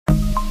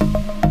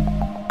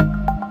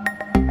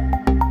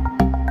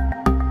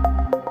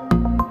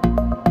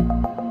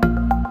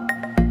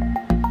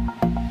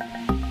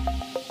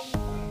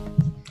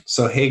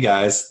So hey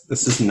guys,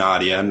 this is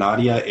Nadia.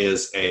 Nadia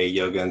is a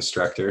yoga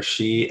instructor.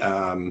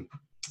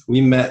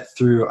 We met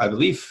through, I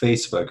believe,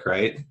 Facebook,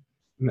 right?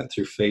 We met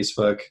through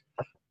Facebook,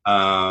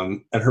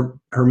 and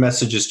her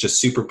message is just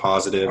super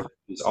positive.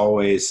 She's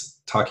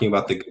always talking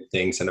about the good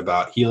things and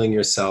about healing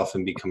yourself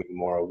and becoming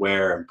more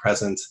aware and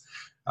present.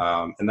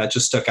 And that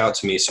just stuck out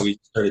to me. So we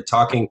started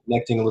talking,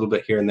 connecting a little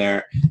bit here and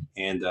there.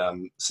 And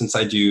since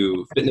I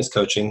do fitness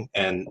coaching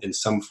and in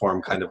some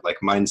form, kind of like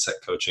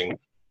mindset coaching,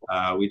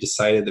 we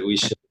decided that we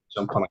should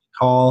jump on a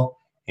call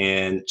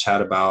and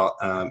chat about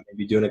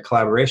maybe doing a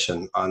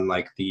collaboration on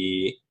like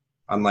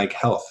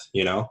health,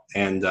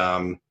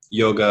 and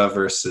yoga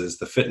versus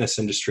the fitness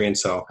industry. And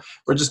so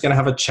we're just going to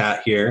have a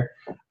chat here.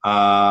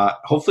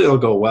 Hopefully it'll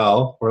go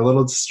well. We're a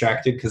little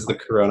distracted because of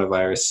the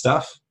coronavirus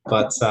stuff,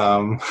 but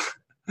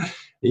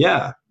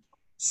yeah.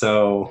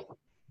 So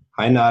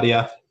hi,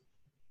 Nadia.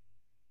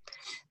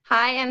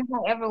 Hi and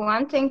hi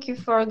everyone. Thank you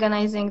for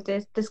organizing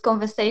this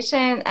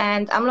conversation,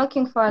 and I'm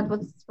looking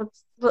forward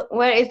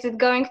where is it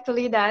going to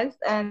lead us,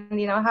 and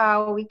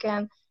how we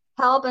can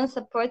help and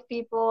support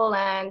people.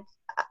 And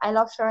I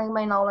love sharing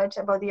my knowledge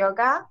about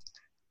yoga.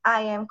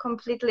 I am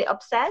completely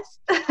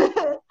obsessed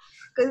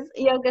because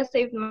yoga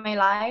saved my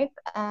life,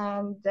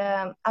 and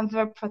I'm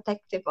very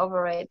protective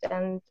over it.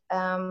 And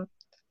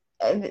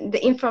the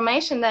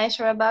information that I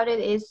share about it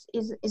is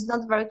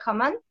not very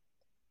common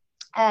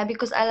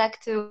because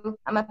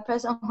I'm a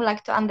person who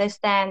like to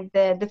understand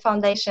the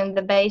foundation,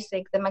 the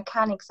basic, the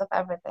mechanics of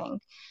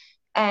everything.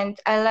 And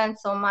I learned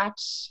so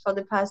much for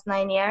the past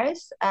 9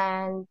 years,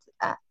 and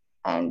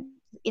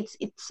it's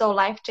so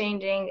life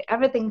changing,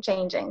 everything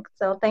changing.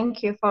 So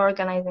thank you for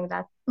organizing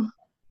that.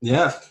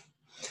 Yeah.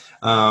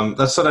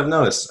 That's what I've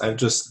noticed. I've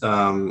just,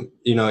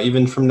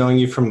 even from knowing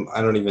you from,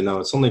 I don't even know,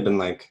 we've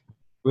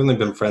only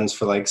been friends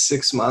for like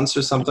 6 months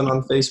or something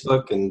on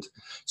Facebook. And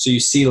so you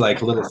see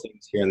like little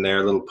things here and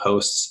there, little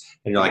posts,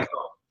 and you're like,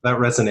 oh, that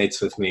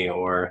resonates with me,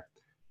 or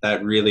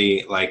that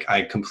really, like,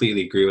 I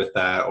completely agree with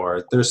that.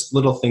 Or there's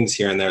little things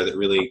here and there that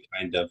really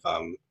kind of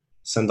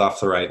send off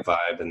the right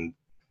vibe. And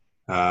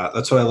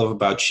that's what I love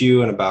about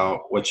you and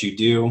about what you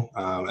do.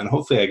 And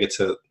hopefully I get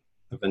to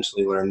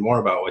eventually learn more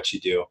about what you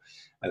do,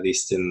 at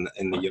least in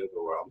the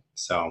yoga world.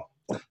 So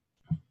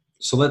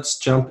let's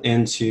jump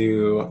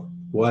into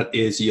what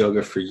is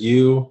yoga for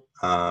you.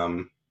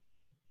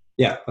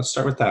 Yeah, let's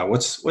start with that.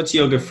 What's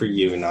yoga for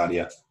you,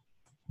 Nadia?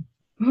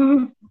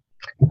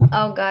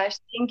 Oh gosh,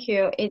 thank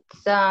you.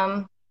 It's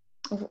a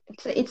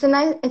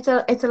nice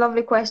it's a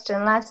lovely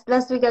question.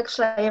 Last week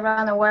actually I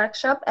ran a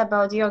workshop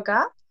about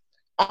yoga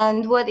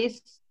and what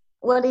it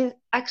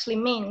actually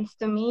means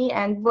to me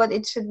and what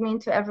it should mean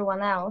to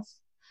everyone else.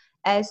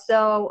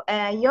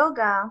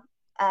 Yoga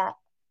uh,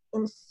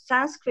 in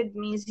Sanskrit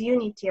means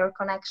unity or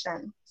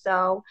connection.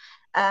 So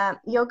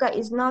yoga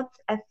is not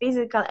a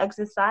physical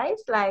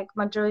exercise like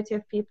majority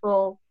of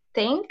people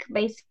think.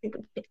 Basically,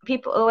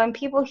 when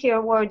people hear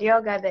word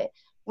yoga,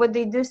 what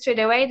they do straight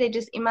away, they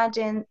just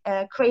imagine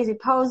crazy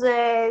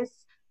poses,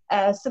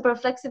 super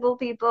flexible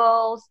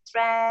people,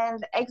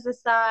 strength,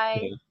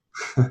 exercise.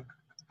 But,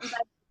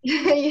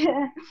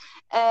 yeah,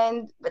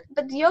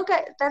 but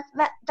yoga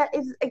that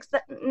is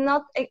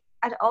not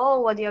at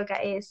all what yoga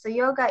is. So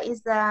yoga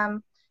is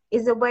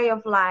a way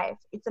of life.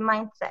 It's a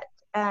mindset.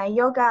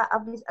 Yoga,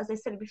 as I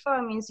said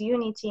before, means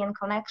unity and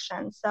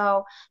connection.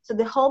 So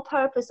the whole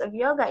purpose of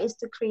yoga is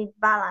to create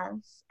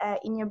balance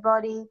in your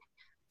body,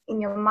 in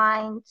your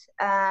mind,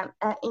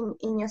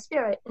 in your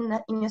spirit,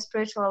 in your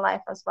spiritual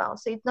life as well.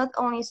 So it's not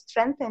only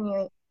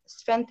strengthening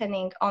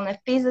on a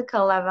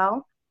physical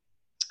level,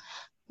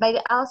 but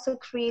it also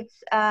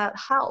creates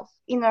health,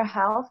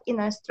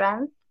 inner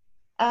strength,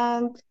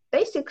 and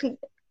basically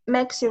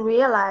makes you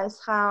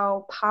realize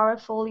how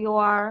powerful you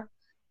are,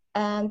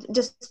 and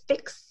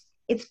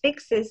it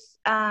fixes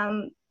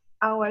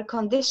our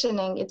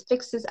conditioning, it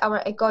fixes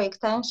our egoic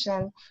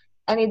tension,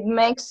 and it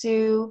makes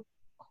you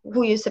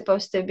who you're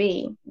supposed to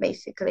be,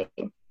 basically.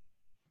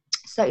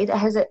 So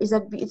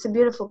it's a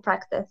beautiful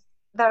practice,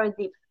 very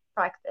deep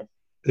practice.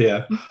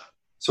 Yeah.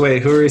 So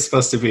wait, who are we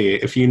supposed to be?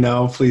 If you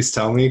know, please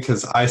tell me,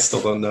 because I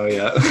still don't know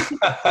yet.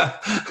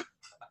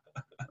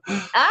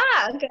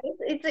 Okay.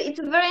 It's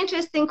a very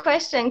interesting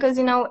question because,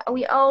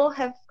 we all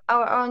have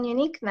our own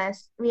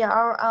uniqueness. We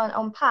are our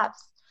own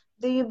paths.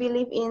 Do you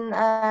believe in,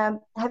 have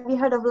you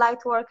heard of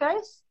light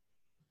workers?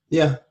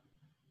 Yeah.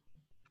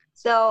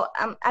 So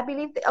I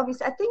believe,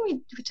 obviously, I think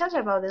we chatted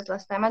about this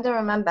last time. I don't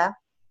remember.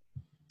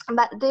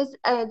 But there's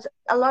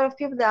a lot of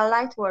people that are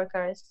light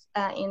workers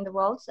in the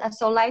world.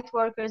 So light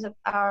workers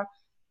are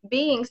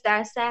beings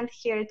that are sent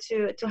here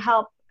to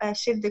help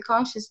shift the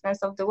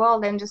consciousness of the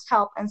world and just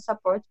help and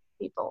support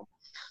people.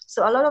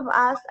 So a lot of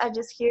us are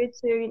just here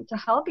to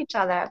help each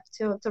other,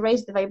 to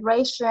raise the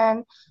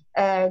vibration,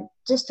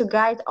 just to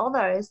guide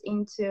others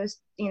into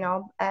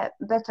a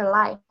better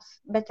life,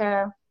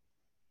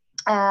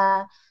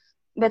 uh,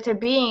 better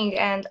being.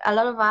 And a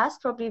lot of us,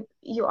 probably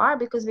you are,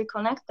 because we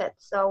connected.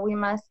 So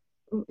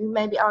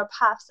maybe our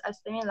paths are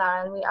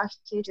similar, and we are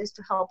here just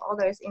to help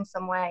others in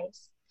some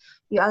ways.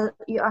 you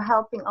are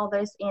helping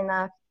others in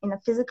a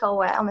physical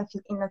way,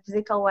 in a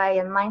physical way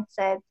and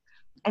mindset,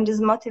 and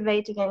just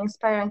motivating and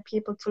inspiring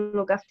people to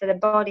look after the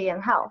body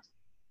and health.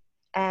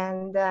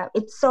 And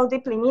it's so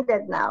deeply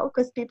needed now,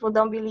 because people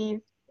don't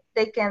believe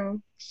they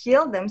can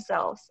heal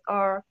themselves,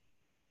 or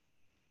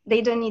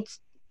they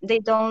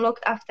don't look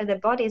after their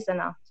bodies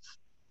enough,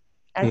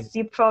 as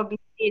you probably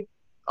see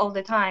all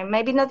the time.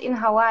 Maybe not in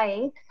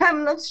Hawaii.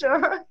 I'm not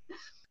sure.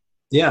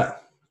 Yeah.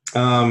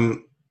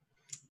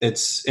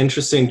 It's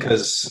interesting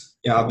because,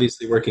 yeah,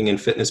 obviously working in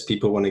fitness,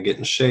 people want to get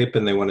in shape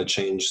and they want to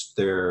change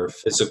their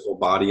physical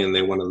body and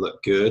they want to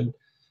look good.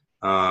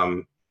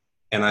 And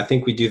I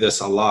think we do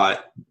this a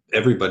lot.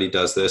 Everybody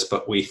does this,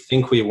 but we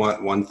think we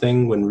want one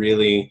thing when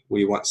really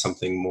we want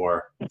something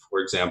more. For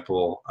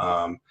example,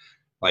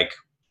 like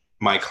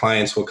my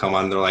clients will come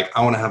on, they're like,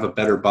 I want to have a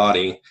better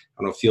body.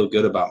 I want to feel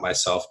good about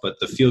myself, but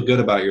the feel good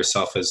about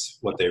yourself is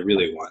what they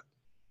really want.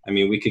 I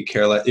mean, we could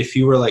care less. If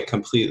you were like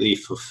completely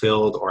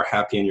fulfilled or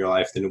happy in your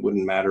life, then it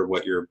wouldn't matter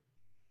what your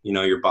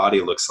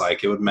body looks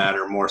like. It would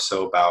matter more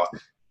so about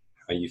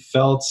how you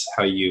felt,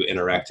 how you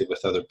interacted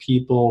with other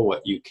people,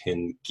 what you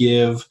can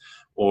give,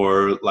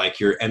 or like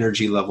your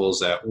energy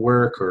levels at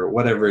work or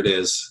whatever it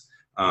is.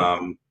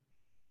 And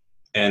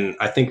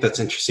I think that's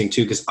interesting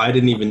too, because I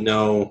didn't even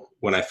know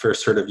when I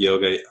first heard of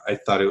yoga, I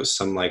thought it was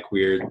some like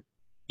weird,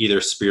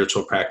 either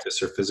spiritual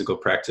practice or physical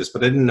practice,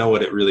 but I didn't know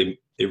what it really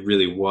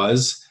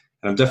was.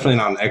 And I'm definitely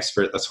not an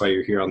expert. That's why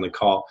you're here on the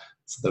call,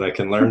 so that I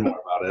can learn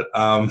more about it.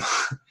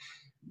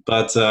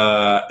 But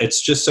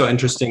it's just so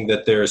interesting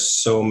that there's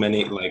so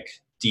many like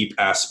deep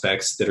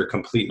aspects that are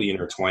completely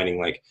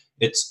intertwining. Like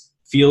it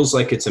feels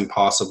like it's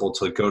impossible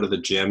to go to the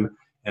gym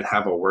and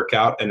have a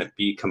workout and it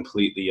be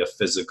completely a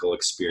physical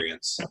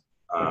experience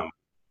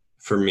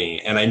for me.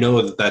 And I know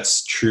that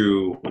that's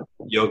true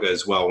yoga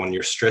as well. When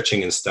you're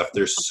stretching and stuff,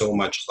 there's so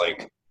much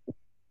like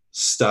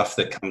stuff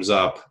that comes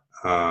up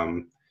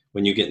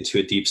when you get into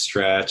a deep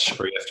stretch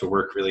or you have to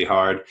work really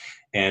hard.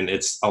 And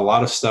it's a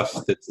lot of stuff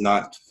that's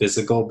not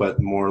physical,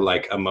 but more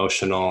like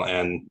emotional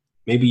and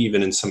maybe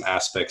even in some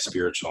aspects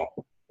spiritual,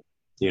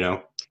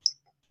 100%.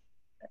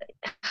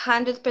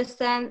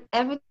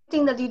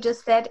 Everything that you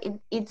just said,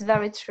 it's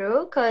very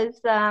true,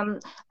 because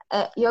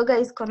yoga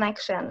is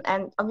connection,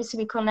 and obviously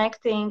we're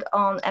connecting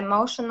on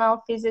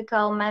emotional,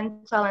 physical,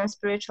 mental, and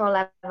spiritual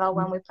level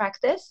when we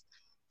practice.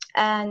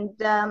 And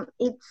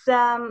it's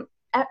a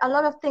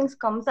lot of things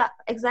comes up,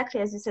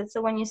 exactly as you said.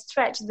 So when you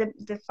stretch,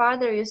 the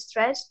farther you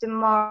stretch, the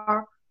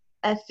more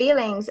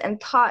feelings and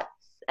thoughts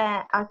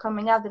are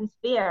coming out, in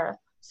fear.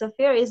 So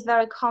fear is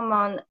very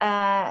common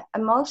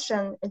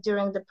emotion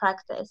during the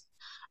practice.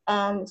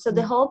 And so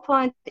the whole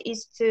point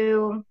is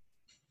to,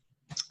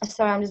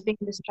 sorry, I'm just being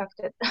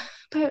distracted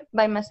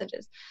by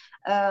messages.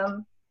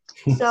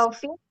 So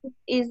fear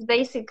is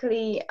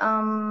basically,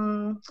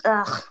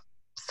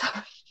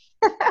 sorry.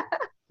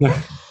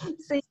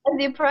 So as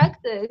you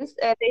practice,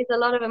 there's a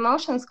lot of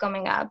emotions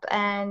coming up,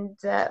 and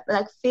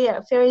like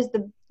fear is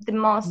the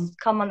most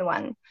common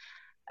one.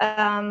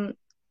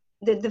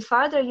 The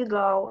farther you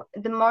go,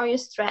 the more you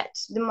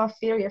stretch, the more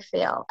fear you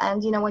feel.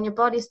 And when your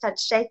body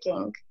starts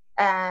shaking,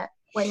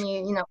 when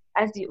you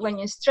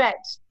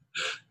stretch,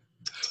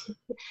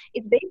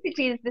 it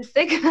basically is the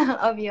signal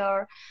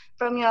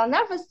from your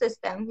nervous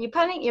system.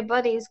 Your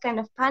body is kind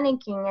of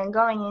panicking and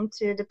going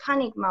into the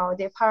panic mode.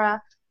 The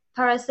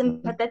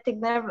parasympathetic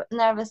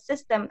nervous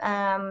system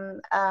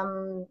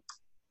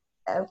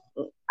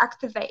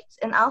activates,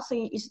 and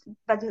also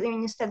but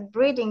when you start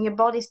breathing, your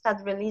body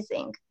starts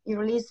releasing. You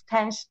release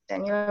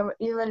tension,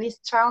 you release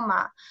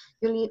trauma,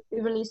 you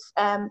release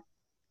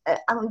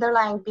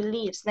underlying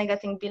beliefs,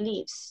 negative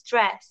beliefs,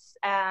 stress,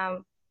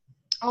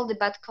 all the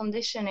bad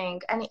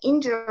conditioning and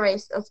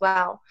injuries as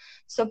well.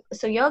 So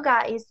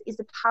yoga is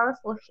a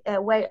powerful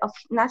way of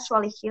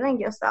naturally healing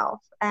yourself,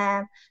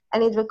 and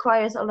it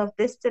requires a lot of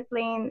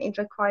discipline. It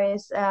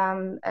requires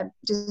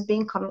just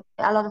being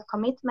a lot of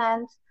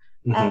commitment,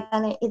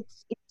 and it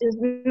just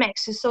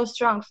makes you so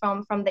strong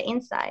from the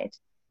inside.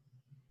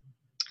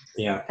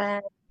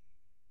 Yeah,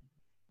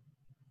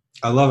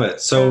 I love it.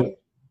 So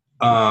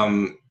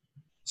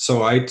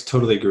I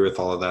totally agree with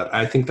all of that.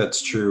 I think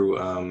that's true.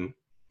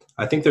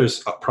 I think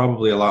there's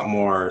probably a lot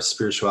more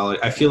spirituality.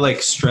 I feel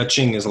like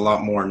stretching is a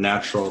lot more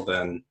natural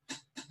than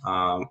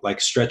like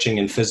stretching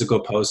in physical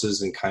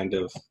poses and kind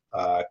of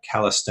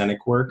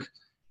calisthenic work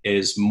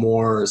is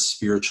more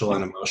spiritual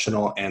and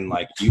emotional and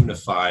like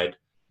unified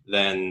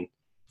than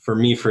for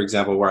me, for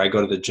example, where I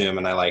go to the gym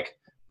and I like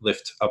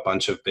lift a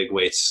bunch of big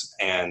weights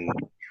and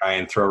try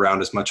and throw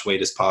around as much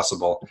weight as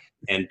possible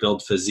and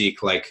build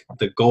physique. Like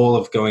the goal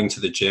of going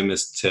to the gym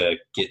is to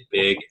get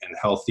big and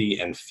healthy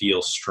and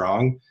feel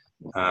strong.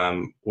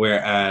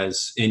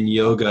 Whereas in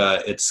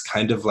yoga, it's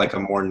kind of like a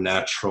more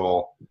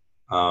natural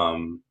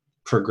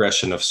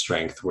progression of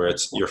strength where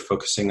you're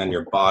focusing on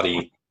your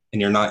body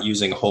and you're not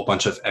using a whole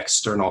bunch of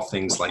external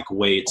things like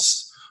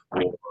weights,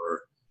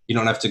 or you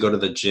don't have to go to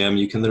the gym.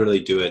 You can literally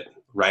do it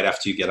right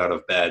after you get out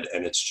of bed,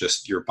 and it's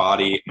just your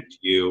body and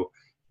you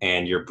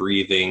and your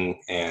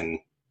breathing and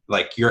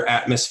like your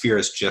atmosphere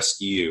is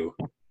just you're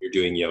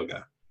doing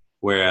yoga.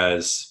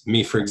 Whereas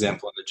me, for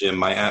example, in the gym,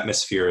 my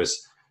atmosphere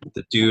is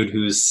the dude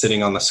who's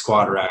sitting on the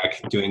squat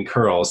rack doing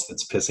curls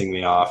that's pissing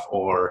me off,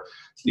 or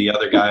the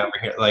other guy over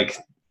here. Like,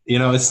 you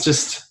know,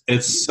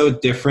 it's so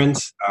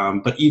different.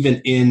 But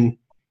even in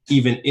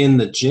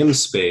the gym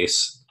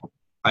space,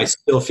 I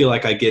still feel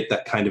like I get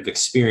that kind of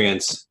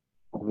experience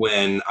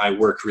when I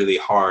work really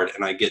hard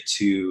and I get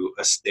to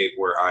a state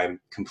where I'm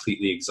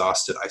completely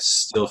exhausted. I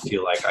still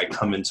feel like I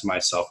come into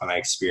myself and I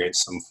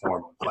experience some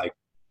form of like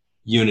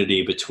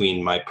unity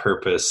between my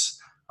purpose,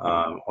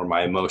 or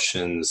my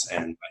emotions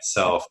and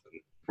myself.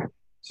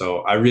 So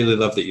I really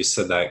love that you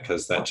said that,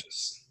 because that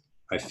just,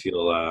 I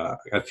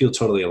feel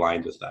totally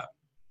aligned with that.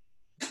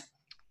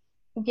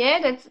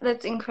 Yeah,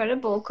 that's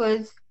incredible,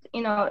 because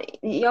you know,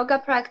 yoga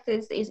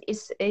practice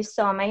is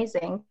so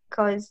amazing,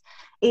 because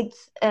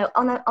it's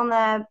on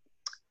a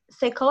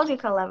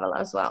psychological level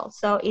as well.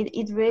 So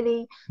it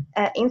really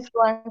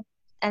influence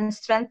and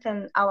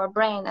strengthen our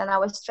brain and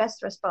our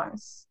stress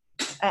response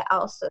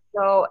also.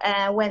 So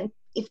when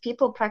if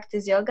people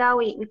practice yoga,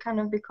 we kind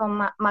of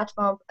become much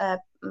more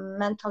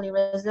mentally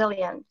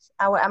resilient.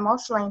 Our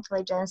emotional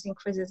intelligence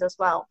increases as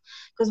well,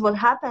 because what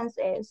happens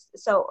is,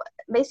 so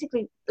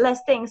basically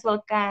less things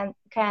will can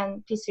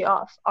piss you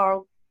off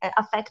or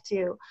affect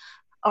you,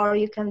 or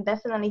you can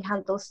definitely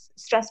handle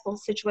stressful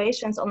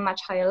situations on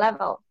much higher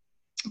level.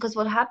 Because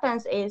what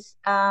happens is,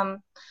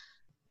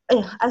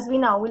 as we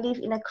know, we live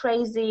in a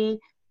crazy,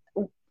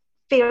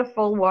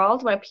 fearful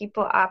world where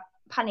people are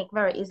panic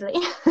very easily.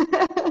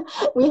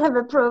 We have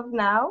a proof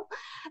now,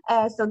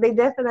 so they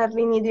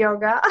definitely need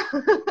yoga.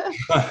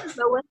 But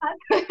what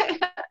happens?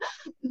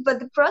 But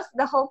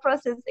the whole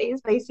process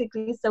is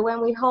basically, so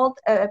when we hold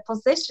a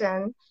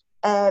position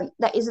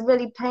that is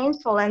really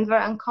painful and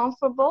very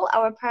uncomfortable,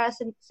 our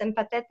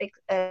parasympathetic,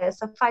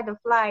 so fight or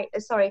flight,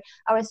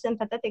 our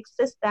sympathetic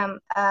system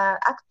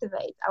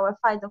activates our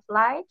fight or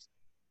flight,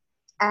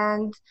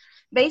 and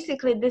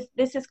basically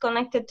this is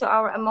connected to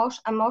our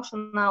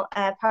emotional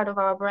part of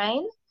our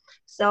brain.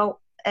 So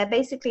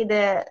basically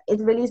it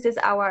releases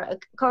our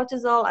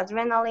cortisol,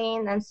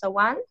 adrenaline, and so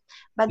on.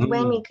 But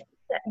when we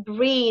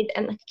breathe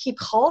and keep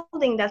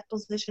holding that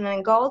position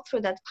and go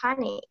through that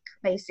panic,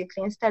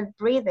 basically instead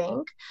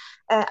breathing,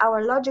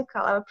 our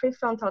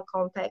prefrontal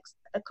cortex,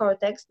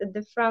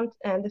 the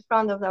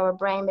front of our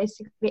brain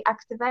basically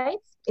activates.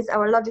 It's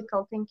our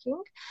logical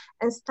thinking,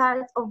 and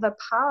starts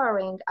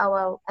overpowering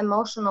our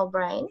emotional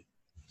brain.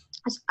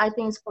 I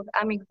think it's called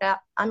amygdala.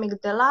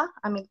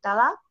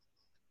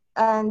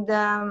 And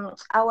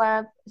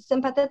our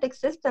sympathetic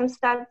system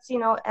starts,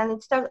 and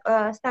it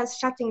starts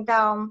shutting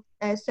down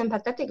a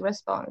sympathetic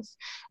response,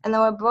 and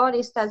our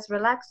body starts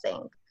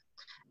relaxing.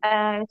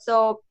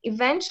 So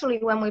eventually,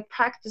 when we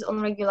practice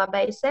on regular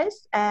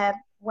basis, our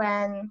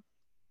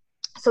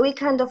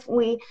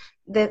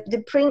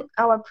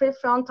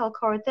prefrontal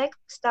cortex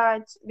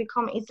starts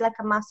becoming, it's like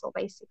a muscle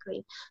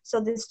basically. So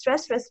the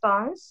stress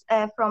response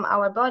from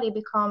our body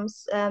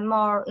becomes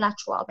more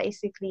natural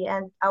basically,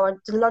 and the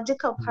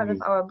logical part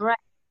of our brain,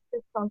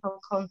 prefrontal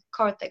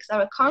cortex,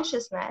 our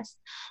consciousness,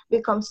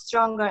 becomes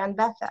stronger and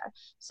better.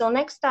 So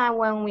next time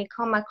when we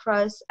come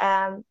across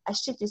a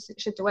shitty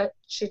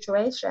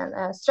situation,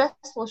 a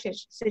stressful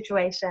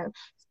situation,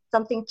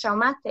 something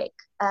traumatic,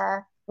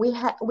 we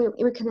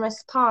can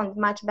respond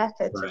much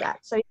better to that.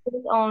 So it's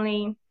not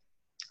only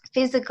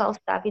physical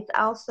stuff, it's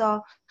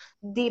also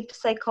deep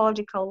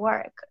psychological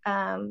work.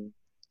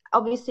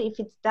 Obviously, if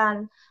it's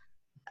done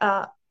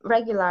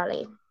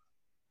regularly,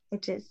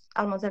 which is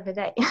almost every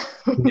day.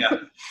 Yeah.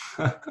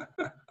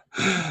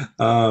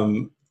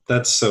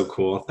 That's so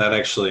cool. That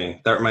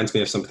reminds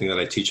me of something that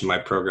I teach in my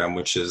program,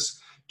 which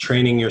is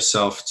training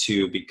yourself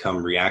to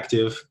become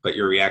reactive, but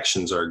your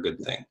reactions are a good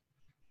thing.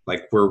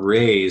 Like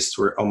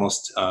we're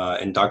almost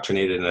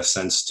indoctrinated in a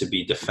sense to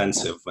be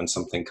defensive when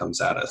something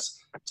comes at us,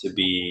 to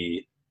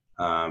be,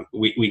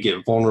 we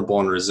get vulnerable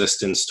and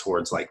resistance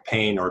towards like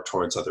pain or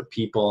towards other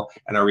people.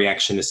 And our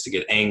reaction is to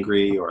get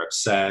angry or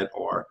upset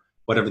or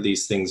whatever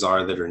these things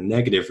are that are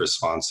negative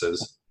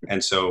responses.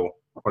 And so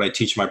what I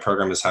teach my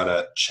program is how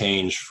to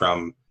change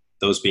from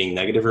those being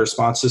negative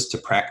responses to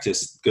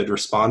practice good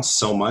response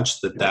so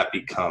much that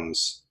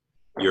becomes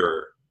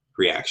your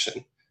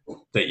reaction.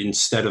 That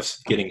instead of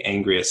getting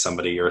angry at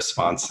somebody, your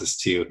response is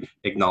to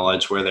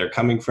acknowledge where they're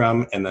coming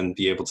from and then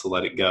be able to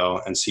let it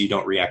go. And so you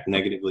don't react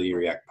negatively, you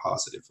react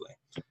positively,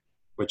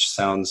 which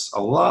sounds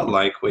a lot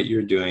like what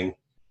you're doing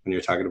when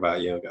you're talking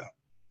about yoga.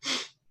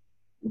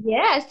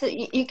 Yeah, so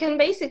you can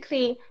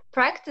basically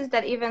practice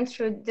that even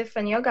through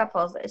different yoga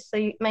poses.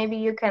 So maybe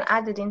you can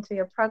add it into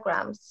your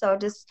program. So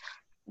just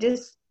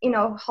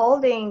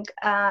holding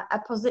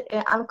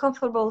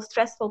uncomfortable,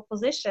 stressful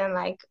position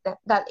like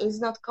that is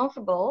not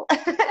comfortable,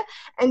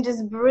 and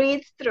just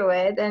breathe through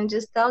it, and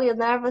just tell your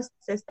nervous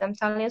system,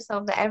 tell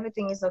yourself that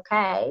everything is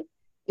okay.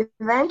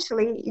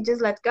 Eventually, you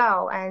just let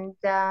go, and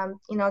the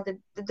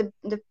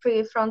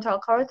prefrontal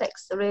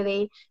cortex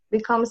really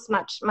becomes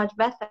much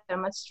better,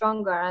 much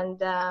stronger,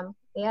 and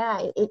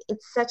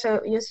it's such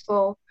a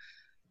useful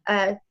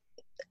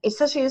it's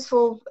such a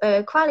useful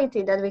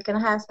quality that we can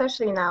have,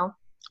 especially now.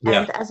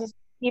 Yeah, And as you,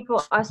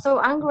 people are so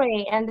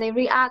angry and they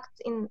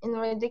react in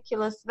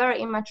ridiculous,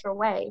 very immature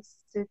ways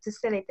to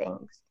silly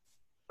things.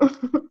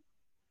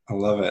 I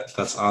love it.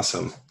 That's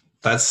awesome.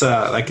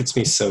 That gets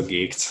me so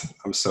geeked.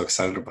 I'm so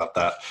excited about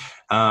that.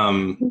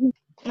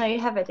 No, you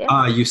have it,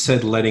 yeah. You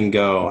said letting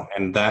go,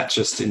 and that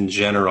just in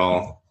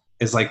general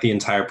is like the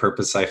entire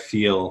purpose I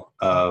feel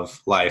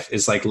of life.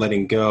 Is like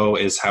letting go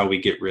is how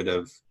we get rid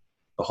of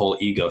the whole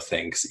ego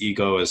thing. 'Cause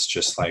ego is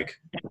just like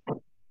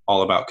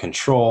all about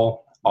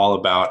control, all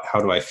about how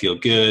do I feel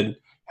good,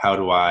 how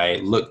do I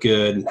look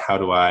good, how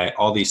do I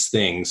all these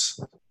things,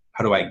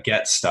 how do I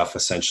get stuff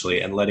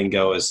essentially, and letting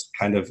go is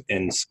kind of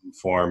in some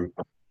form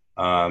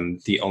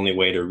the only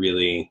way to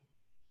really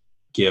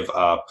give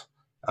up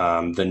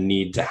the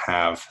need to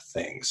have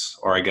things,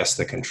 or I guess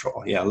the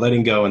control. Yeah,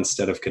 letting go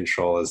instead of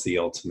control is the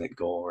ultimate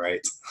goal,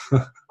 right?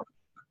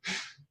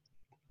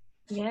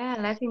 Yeah,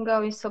 letting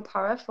go is so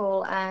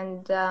powerful,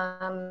 and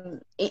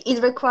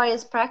it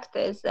requires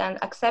practice and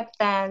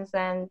acceptance,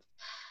 and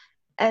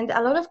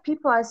a lot of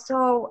people are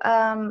so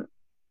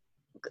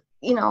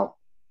you know,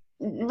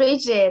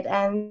 rigid,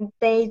 and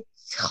they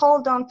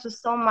hold on to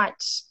so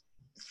much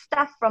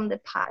stuff from the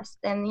past,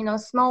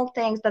 and small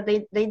things that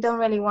they don't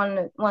really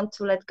want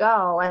to let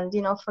go, and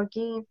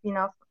forgive,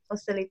 for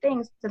silly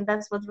things, and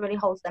that's what really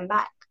holds them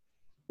back.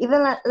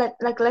 Even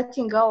like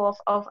letting go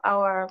of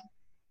our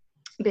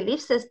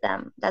belief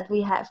system that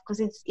we have, because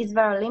it's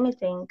very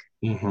limiting.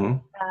 Mm-hmm.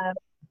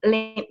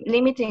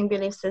 Limiting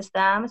belief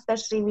system,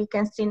 especially we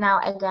can see now.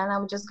 Again,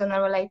 I'm just going to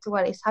relate to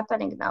what is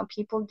happening now.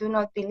 People do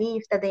not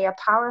believe that they are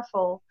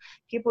powerful.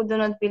 People do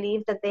not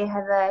believe that they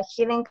have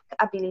healing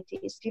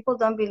abilities. People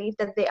don't believe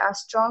that they are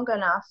strong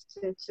enough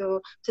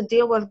to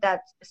deal with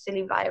that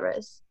silly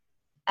virus.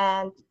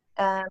 And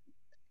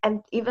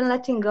and even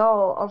letting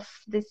go of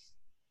this,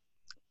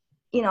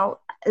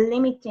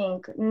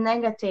 limiting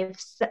negative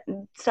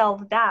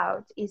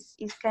self-doubt is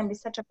can be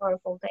such a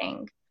powerful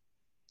thing.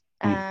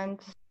 And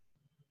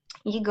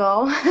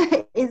ego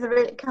is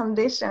really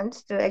conditioned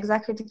to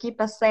exactly to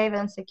keep us safe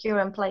and secure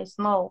and play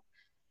small.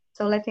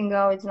 So letting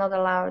go is not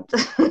allowed.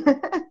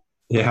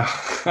 Yeah.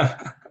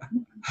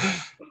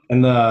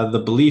 And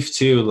the belief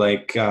too,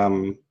 like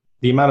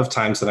the amount of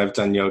times that I've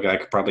done yoga, I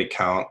could probably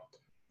count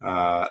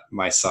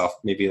myself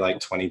maybe like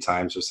 20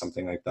 times or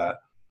something like that.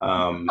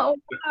 Oh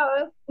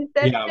wow,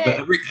 that's Yeah,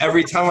 but it.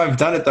 every time I've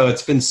done it though,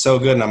 it's been so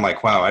good, and I'm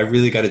like, wow, I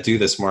really got to do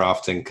this more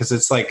often, because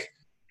it's like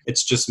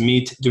it's just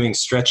me doing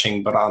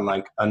stretching, but on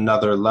like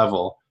another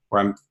level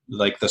where I'm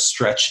like the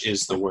stretch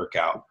is the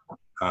workout,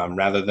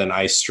 rather than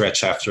I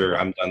stretch after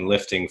I'm done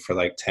lifting for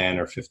like 10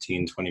 or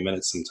 15, 20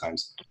 minutes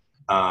sometimes.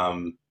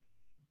 Um,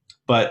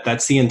 but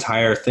that's the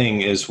entire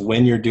thing, is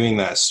when you're doing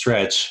that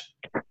stretch,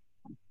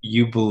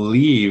 you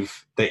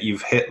believe that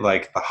you've hit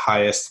like the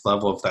highest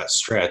level of that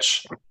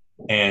stretch,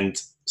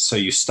 and so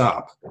you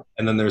stop,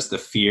 and then there's the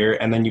fear,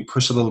 and then you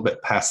push a little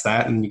bit past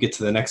that and you get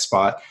to the next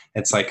spot.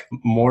 It's like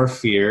more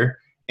fear,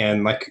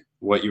 and like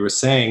what you were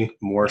saying,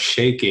 more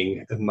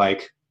shaking, and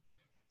like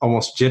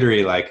almost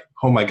jittery, like,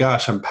 oh my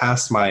gosh, I'm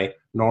past my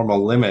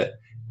normal limit.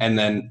 And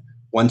then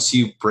once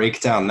you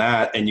break down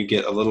that and you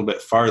get a little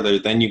bit farther,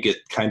 then you get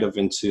kind of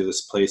into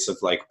this place of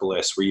like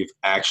bliss, where you've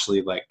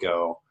actually let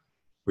go,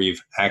 where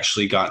you've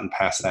actually gotten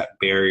past that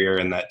barrier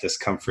and that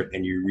discomfort,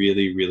 and you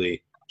really,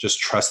 really just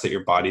trust that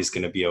your body's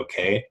going to be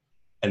okay.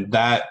 And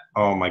that,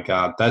 oh my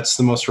God, that's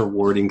the most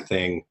rewarding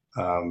thing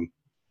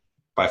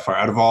by far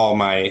out of all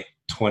my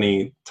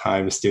 20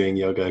 times doing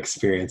yoga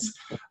experience.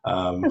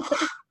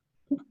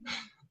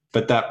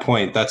 But that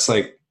point, that's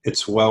like,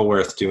 it's well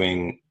worth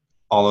doing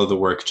all of the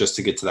work just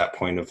to get to that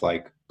point of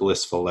like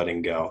blissful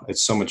letting go.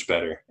 It's so much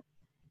better.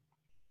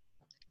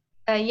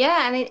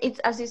 Yeah, and it's,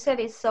 as you said,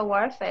 it's so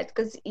worth it,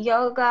 because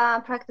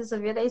practice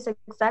of yoga is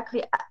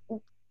exactly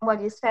what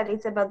you said.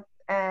 It's about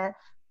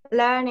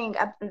learning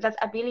that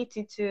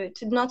ability to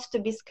not to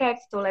be scared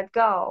to let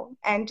go,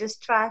 and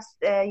just trust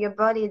your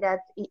body that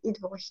it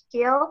will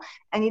heal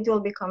and it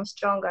will become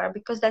stronger,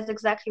 because that's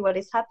exactly what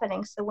is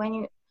happening. So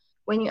when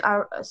you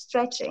are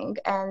stretching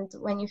and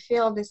when you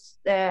feel this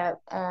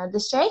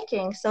the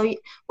shaking, so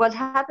what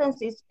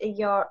happens is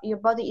your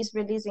body is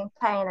releasing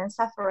pain and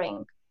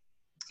suffering.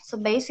 So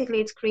basically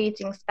it's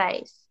creating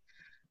space,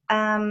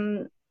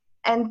 and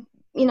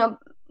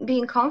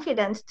being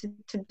confident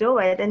to do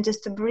it and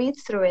just to breathe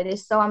through it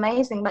is so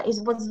amazing. But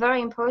what's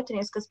very important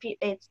is because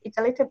it's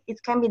a little,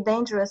 it can be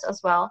dangerous as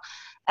well.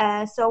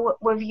 So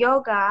with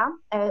yoga,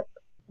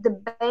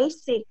 the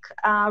basic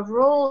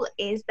rule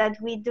is that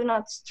we do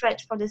not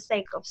stretch for the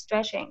sake of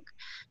stretching.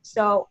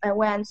 So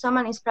when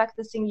someone is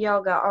practicing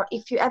yoga, or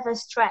if you ever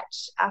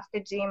stretch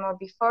after gym or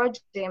before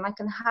gym, I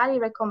can highly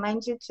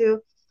recommend you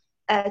to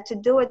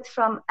do it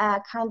from a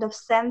kind of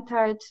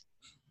centered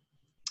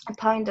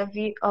point of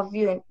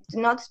view,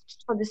 not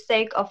for the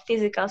sake of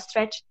physical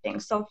stretching.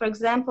 So for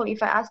example,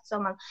 if I ask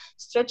someone,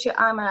 stretch your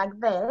arm like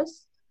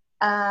this,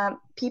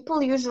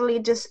 people usually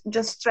just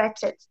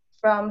stretch it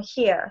from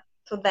here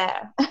to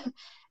there.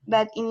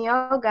 But in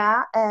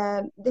yoga,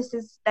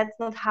 that's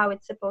not how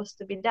it's supposed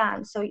to be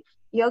done. So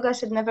yoga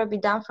should never be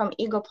done from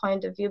ego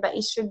point of view, but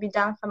it should be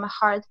done from a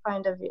heart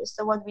point of view.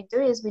 So what we do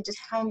is we just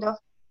kind of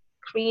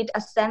create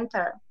a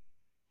center,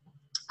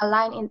 a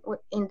line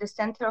in the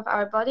center of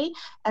our body,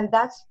 and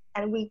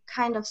we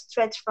kind of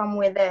stretch from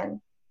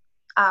within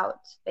out,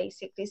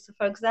 basically. So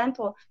for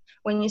example,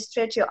 when you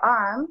stretch your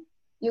arm,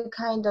 you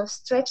kind of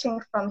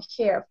stretching from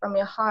here, from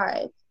your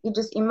heart. You're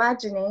just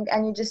imagining,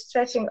 and you're just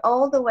stretching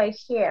all the way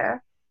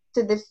here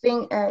to the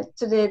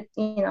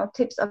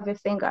tips of your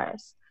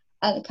fingers,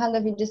 and kind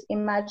of you're just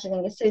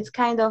imagining it. So it's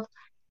kind of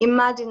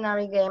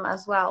imaginary game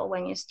as well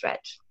when you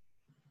stretch,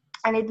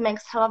 and it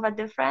makes hell of a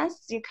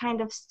difference. You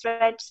kind of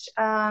stretch,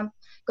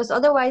 because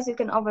otherwise you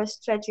can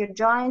overstretch your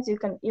joints. You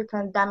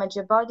can damage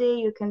your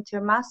body. You can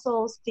tear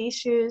muscles,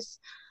 tissues.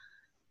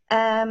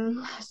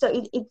 So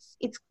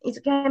it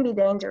can be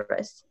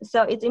dangerous.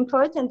 So it's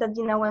important that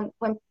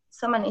when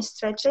someone is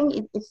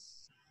stretching,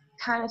 it's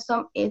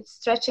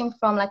stretching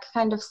from like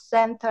kind of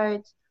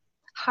centered,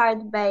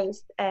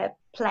 heart-based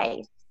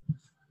place,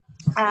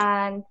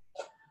 and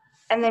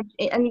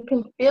you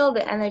can feel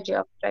the energy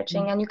of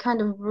stretching, and you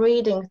kind of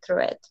breathing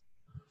through it.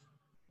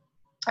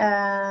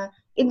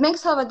 It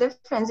makes all the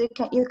difference.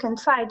 You can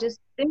try just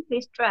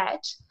simply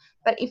stretch,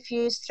 but if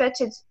you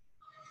stretch it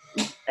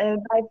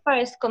by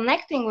first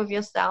connecting with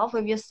yourself,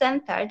 with your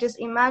center, just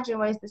imagine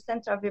where is the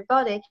center of your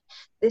body.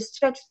 The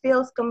stretch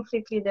feels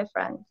completely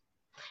different,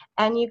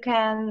 and you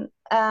can.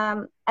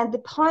 And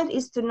the point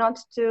is to not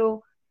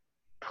to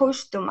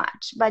push too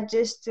much, but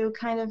just to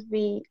kind of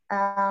be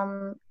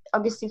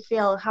obviously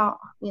feel how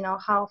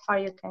far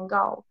you can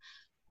go,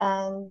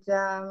 and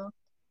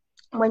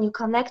when you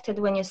connected,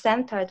 when you're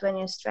centered, when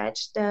you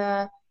stretch,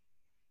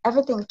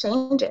 everything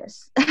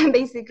changes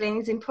basically. And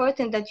it's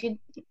important that you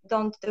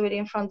don't do it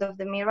in front of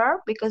the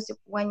mirror, because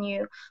when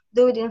you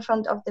do it in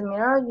front of the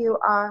mirror, you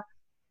are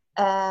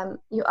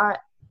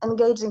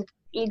engaging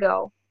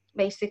ego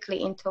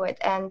basically into it.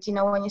 And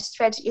when you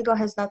stretch, ego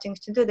has nothing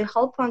to do. The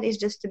whole point is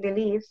just to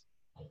believe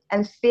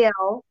and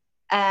feel.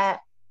 The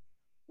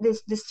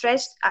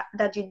stretch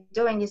that you're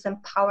doing is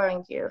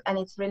empowering you, and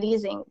it's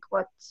releasing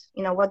what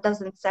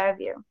doesn't serve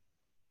you.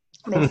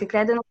 Basically,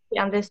 I don't know if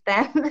you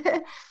understand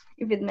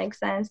if it makes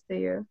sense to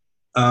you.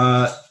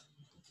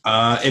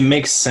 It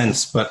makes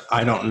sense, but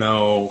I don't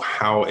know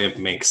how it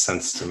makes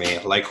sense to me.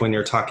 Like when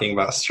you're talking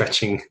about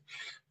stretching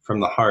from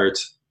the heart,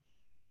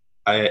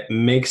 it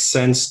makes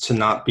sense to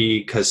not be,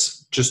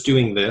 because just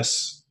doing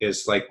this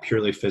is like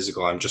purely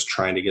physical. I'm just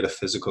trying to get a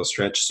physical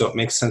stretch. So it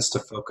makes sense to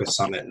focus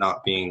on it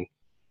not being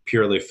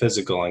purely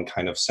physical and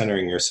kind of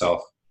centering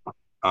yourself.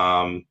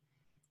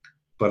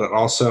 But it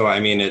also, I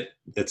mean,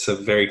 it's a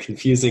very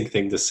confusing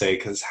thing to say,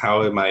 because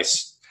how am I,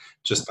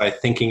 just by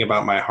thinking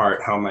about my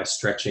heart, how am I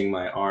stretching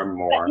my arm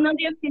more? But not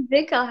your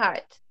physical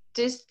heart,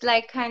 just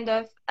like kind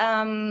of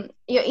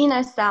your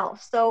inner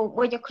self. So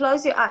when you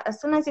close your eyes,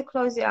 as soon as you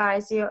close your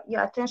eyes, your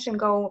attention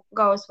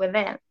goes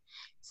within.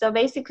 So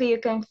basically you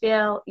can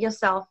feel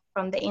yourself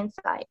from the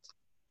inside.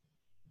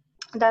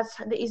 That's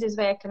the easiest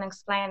way I can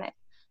explain it.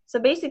 So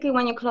basically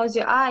when you close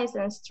your eyes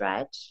and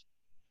stretch,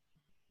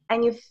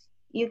 and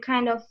you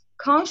kind of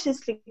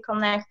consciously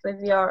connect with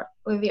your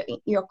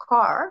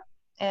core,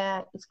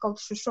 it's called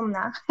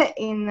Shushumna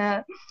in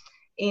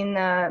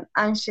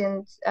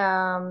ancient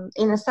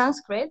in a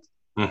Sanskrit.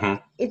 Mm-hmm.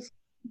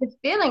 The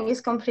feeling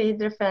is completely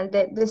different.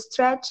 The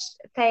stretch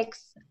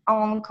takes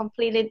on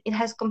it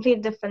has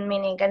completely different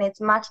meaning, and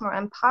it's much more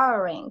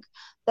empowering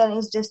than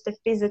it's just a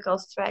physical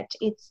stretch.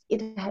 It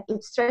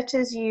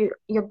stretches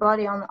your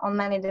body on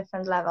many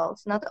different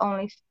levels, not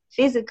only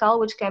physical,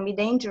 which can be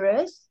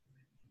dangerous,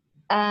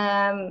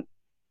 and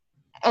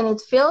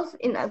it feels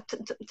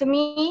to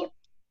me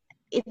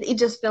it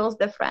just feels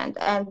different.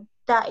 And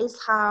that is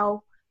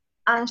how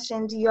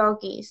ancient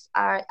yogis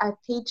are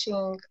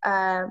teaching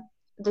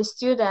the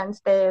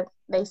students,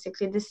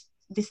 basically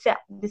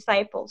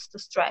disciples, to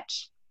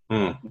stretch.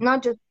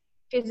 Not just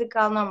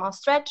physical normal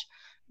stretch,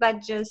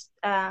 but just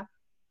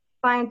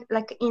find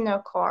like inner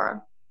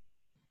core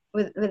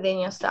within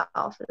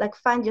yourself, like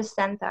find your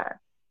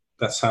center.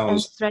 That sounds,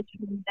 and stretch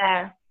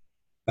there.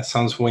 That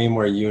sounds way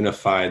more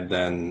unified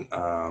than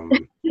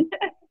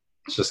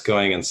just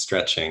going and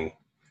stretching.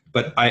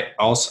 But I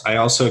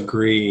also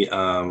agree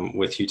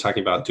with you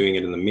talking about doing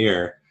it in the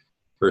mirror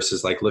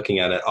versus like looking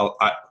at it.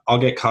 I'll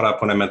get caught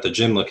up when I'm at the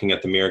gym looking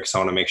at the mirror because I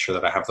want to make sure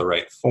that I have the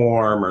right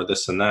form or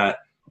this and that.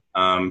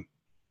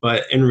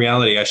 But in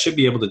reality, I should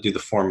be able to do the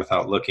form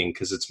without looking,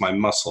 because it's my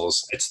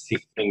muscles. It's the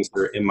things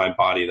that are in my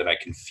body that I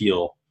can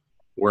feel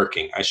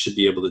working. I should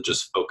be able to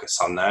just focus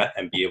on that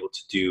and be able to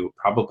do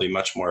probably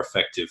much more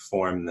effective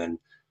form than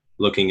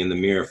looking in the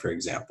mirror, for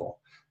example.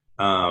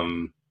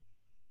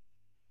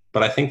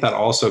 But I think that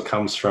also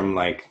comes from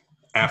like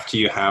after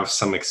you have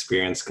some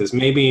experience, because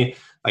maybe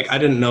like I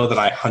didn't know that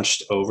I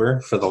hunched over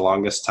for the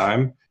longest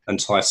time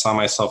until I saw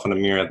myself in a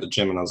mirror at the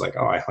gym and I was like,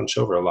 oh, I hunch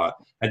over a lot.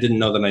 I didn't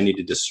know that I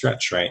needed to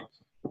stretch, right?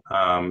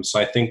 So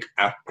I think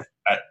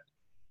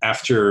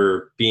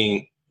after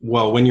being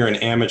well, when you're an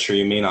amateur,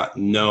 you may not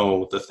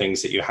know the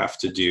things that you have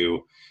to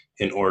do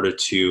in order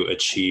to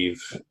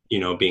achieve,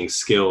 being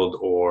skilled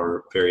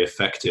or very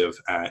effective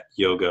at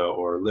yoga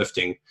or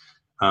lifting.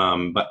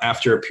 But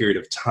after a period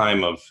of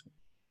time of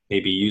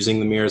maybe using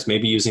the mirrors,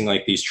 maybe using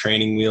like these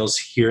training wheels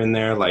here and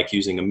there, like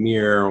using a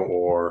mirror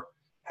or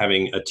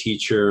having a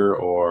teacher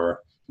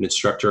or an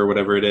instructor or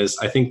whatever it is,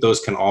 I think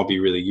those can all be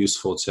really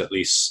useful to at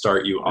least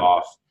start you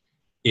off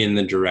in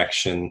the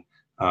direction,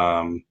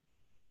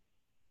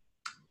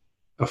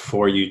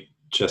 before you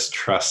just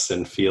trust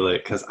and feel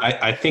it. Because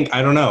I think,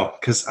 I don't know,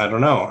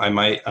 I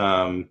might,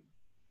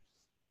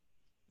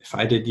 if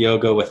I did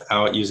yoga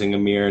without using a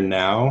mirror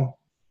now,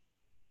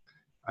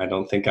 I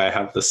don't think I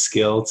have the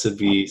skill to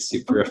be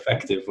super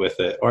effective with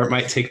it, or it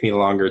might take me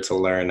longer to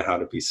learn how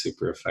to be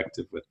super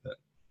effective with it.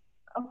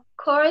 Of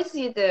course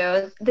you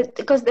do,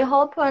 because the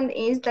whole point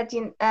is that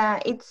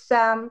it's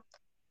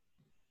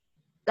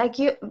like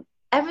you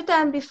every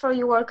time before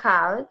you work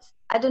out.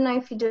 I don't know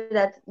if you do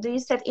that. Do you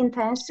set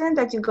intention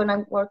that you're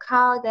gonna work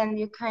out and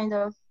you kind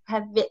of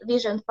have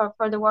vision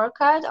for the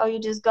workout, or you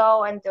just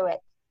go and do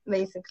it?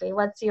 Basically,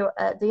 what's your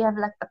do you have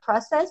like a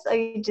process, or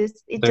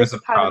it's There's just a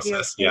part of your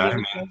process, yeah. daily I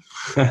routine?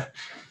 mean,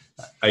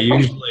 I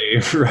usually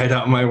write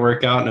out my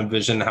workout and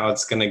envision how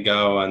it's going to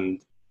go,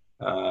 and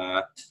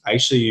I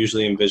actually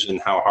usually envision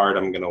how hard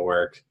I'm going to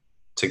work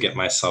to get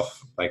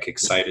myself like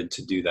excited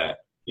to do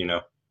that.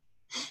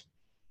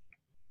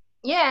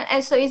 Yeah,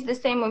 and so it's the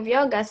same with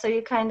yoga. So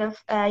you kind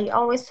of you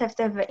always have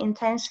to have an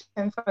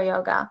intention for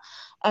yoga,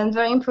 and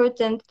very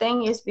important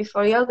thing is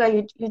before yoga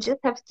you just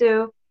have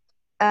to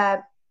uh,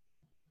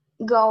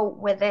 go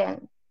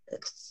within.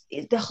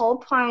 The whole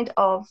point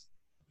of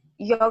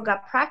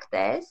yoga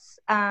practice.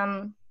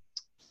 So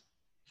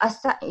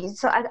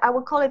I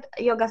would call it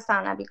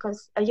yogasana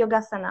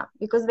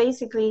because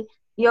basically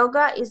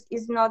yoga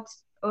is not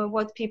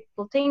what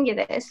people think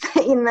it is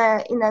in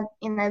a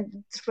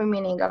true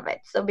meaning of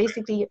it. So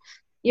basically,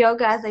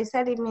 yoga, as I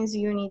said, it means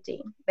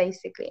unity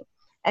basically,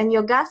 and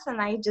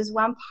yogasana is just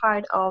one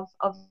part of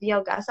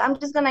yoga. So I'm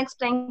just gonna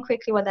explain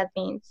quickly what that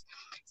means.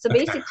 So Okay.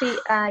 basically,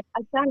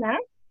 asana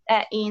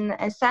in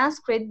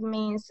Sanskrit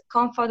means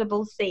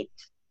comfortable seat,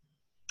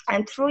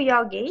 and through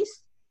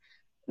yogis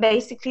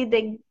basically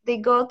they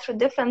go through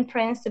different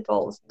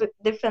principles,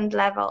 different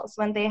levels,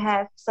 when they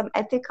have some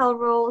ethical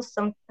rules,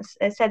 some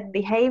set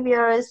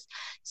behaviors,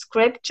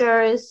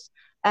 scriptures.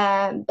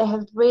 They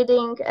have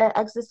breathing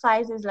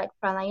exercises like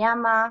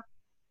pranayama.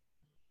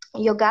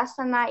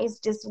 Yogasana is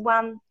just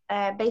one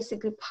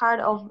basically part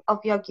of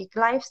yogic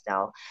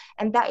lifestyle,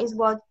 and that is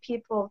what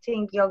people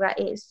think yoga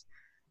is.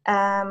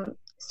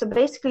 So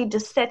basically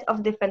just set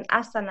of different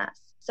asanas.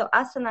 So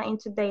asana in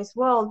today's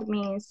world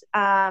means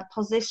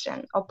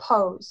position or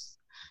pose,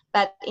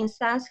 but in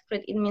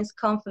Sanskrit it means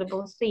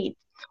comfortable seat.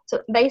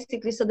 So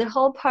basically, so the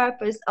whole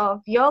purpose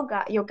of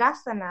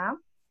yogasana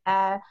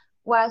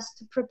was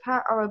to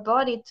prepare our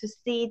body to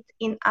sit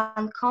in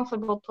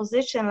uncomfortable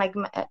position, like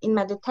in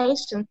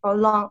meditation for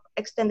a long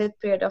extended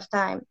period of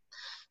time.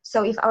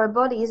 So if our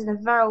body is in a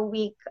very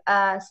weak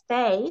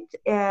state,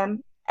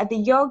 the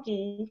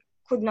yogi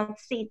could not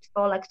sit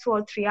for like 2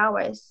 or 3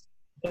 hours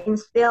in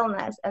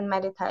stillness and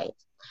meditate.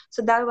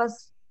 So that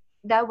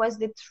was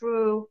the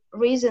true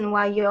reason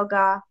why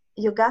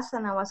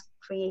yogasana was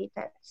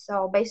created.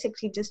 So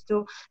basically just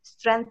to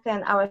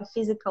strengthen our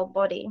physical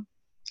body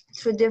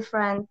through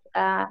different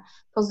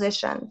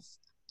positions,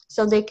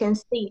 so they can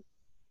sit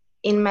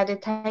in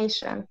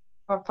meditation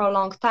for a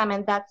long time,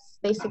 and that's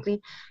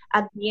basically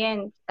at the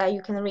end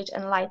you can reach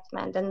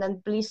enlightenment and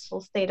then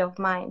blissful state of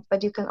mind.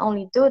 But you can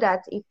only do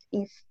that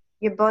if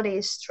your body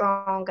is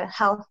strong and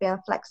healthy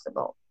and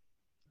flexible.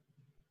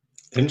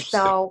 Interesting.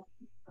 So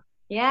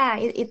yeah,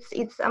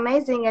 it's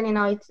amazing, and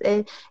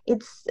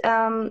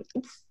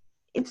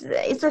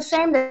it's a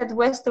shame that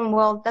Western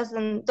world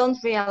don't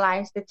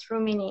realize the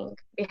true meaning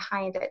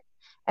behind it,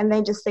 and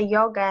they just say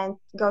yoga and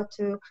go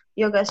to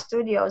yoga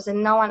studios,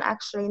 and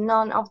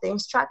none of the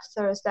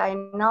instructors that I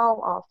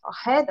know of or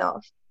heard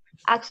of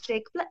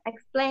actually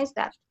explains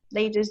that.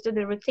 They just do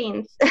the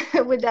routines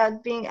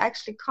without being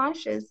actually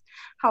conscious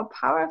how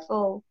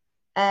powerful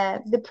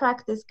the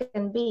practice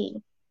can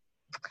be.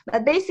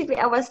 But basically,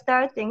 I was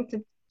starting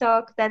to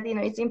talk that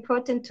it's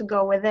important to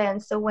go within.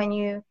 So when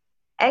you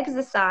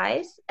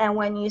exercise and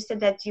when you said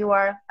that you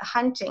are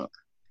hunching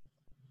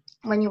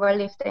when you are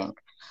lifting, Mhm.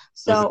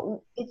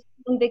 so it's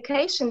an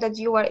indication that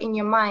you are in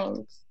your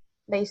mind.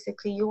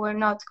 Basically, you were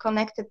not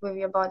connected with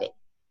your body.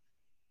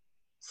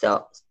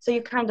 So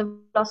you kind of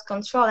lost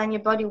control, and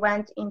your body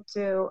went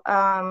into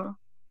a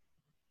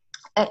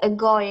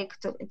egoic,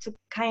 to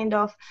kind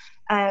of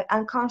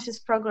unconscious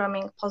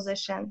programming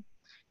position.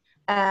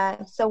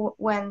 So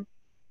when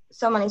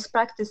someone is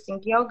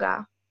practicing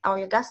yoga or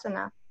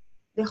yogasana,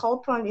 the whole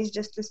point is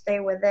just to stay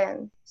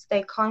within,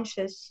 stay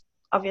conscious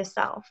of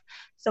yourself.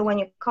 So when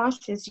you're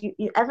conscious,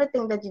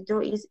 everything that you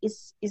do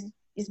is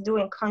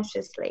doing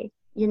consciously.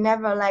 You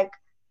never like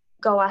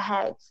go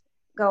ahead,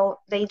 go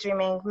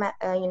daydreaming,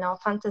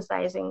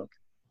 fantasizing.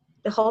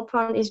 The whole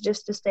point is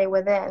just to stay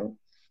within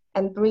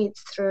and breathe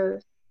through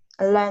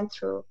learn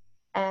through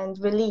and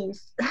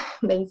release,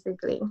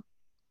 basically.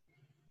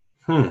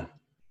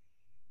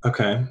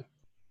 Okay.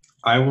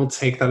 I will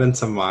take that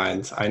into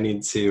mind. I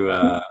need to,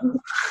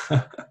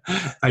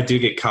 I do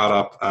get caught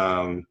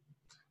up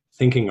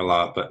thinking a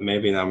lot, but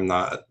maybe I'm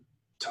not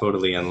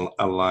totally in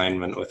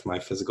alignment with my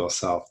physical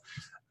self.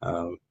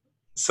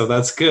 So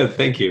that's good.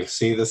 Thank you.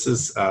 See, this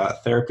is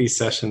therapy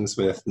sessions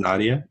with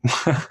Nadia.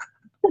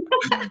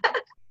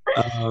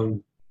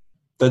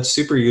 That's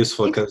super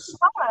useful It's because,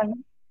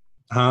 common.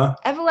 huh?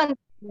 Everyone does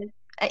it.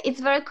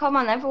 It's very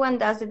common. Everyone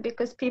does it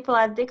because people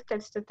are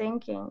addicted to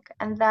thinking,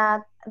 and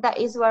that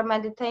is where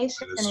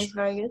meditation That is is true.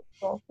 very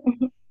useful.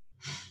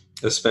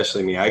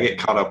 Especially me. I get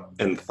caught up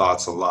in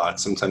thoughts a lot.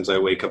 Sometimes I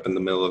wake up in the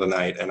middle of the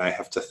night and I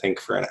have to think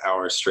for an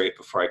hour straight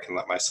before I can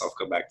let myself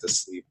go back to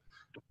sleep.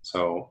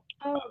 So,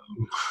 Oh.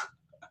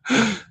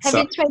 Have so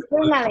you tried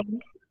journaling?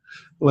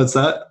 what's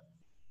that?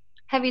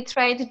 Have you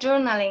tried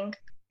journaling?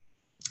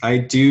 I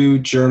do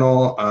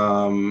journal.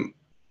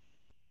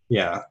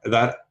 Yeah,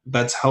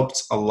 that's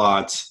helped a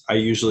lot. I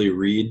usually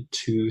read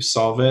to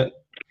solve it.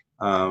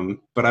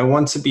 But I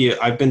want to be,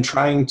 I've been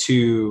trying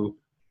to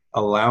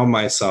allow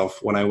myself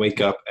when I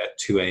wake up at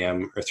 2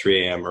 a.m. or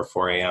 3 a.m. or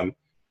 4 a.m.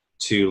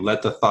 to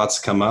let the thoughts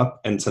come up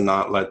and to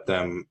not let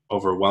them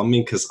overwhelm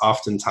me, because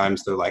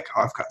oftentimes they're like,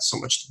 oh, I've got so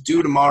much to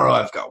do tomorrow.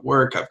 I've got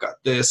work. I've got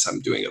this.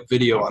 I'm doing a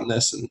video on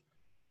this. And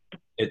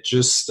it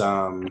just,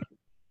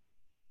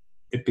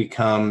 it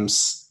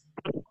becomes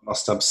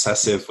almost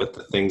obsessive with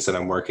the things that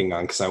I'm working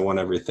on because I want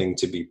everything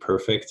to be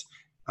perfect.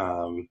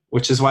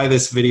 Which is why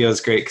this video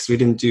is great, because we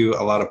didn't do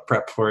a lot of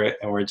prep for it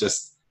and we're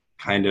just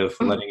kind of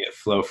letting it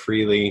flow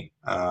freely,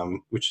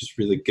 which is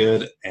really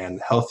good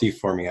and healthy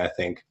for me, I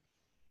think.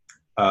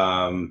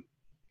 But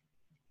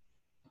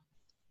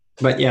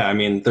yeah, I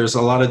mean, there's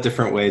a lot of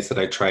different ways that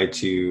I try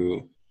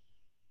to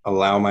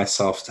allow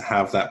myself to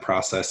have that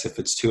process. If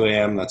it's 2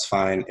 a.m., that's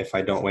fine. If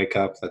I don't wake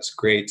up, that's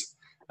great.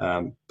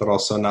 But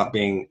also not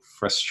being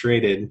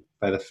frustrated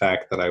by the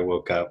fact that I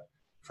woke up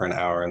for an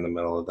hour in the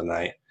middle of the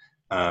night.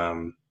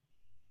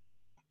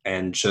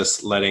 And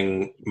just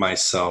letting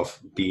myself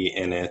be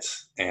in it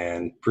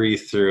and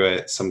breathe through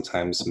it,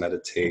 sometimes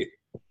meditate,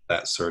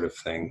 that sort of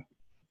thing.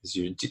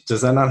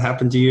 Does that not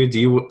happen to you? Do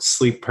you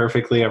sleep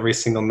perfectly every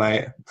single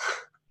night?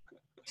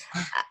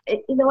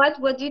 You know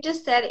what you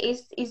just said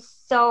is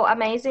so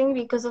amazing,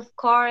 because of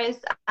course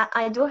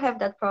I do have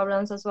that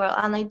problems as well,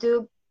 and I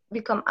do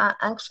become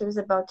anxious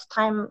about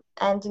time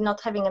and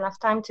not having enough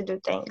time to do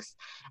things.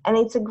 And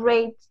it's a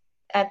great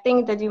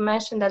thing that you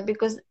mentioned that,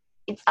 because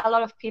it's a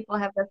lot of people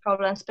have that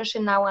problem,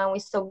 especially now when we're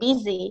so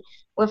busy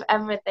with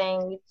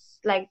everything. It's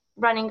like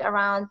running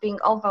around being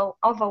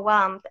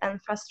overwhelmed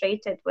and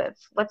frustrated with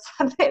what's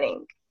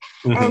happening.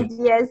 Mm-hmm. And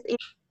yes,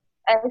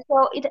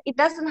 so it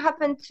doesn't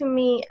happen to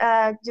me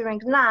during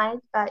night,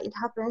 but it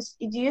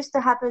used to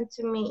happen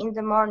to me in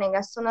the morning.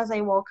 As soon as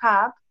I woke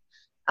up,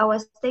 I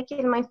was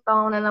taking my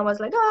phone and I was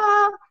like,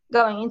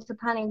 going into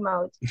panic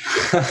mode.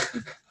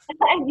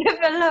 I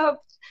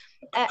developed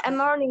a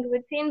morning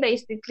routine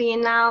basically,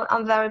 and now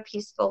I'm very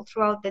peaceful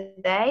throughout the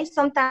day.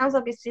 Sometimes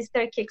obviously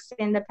sister kicks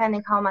in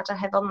depending how much I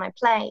have on my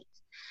plate.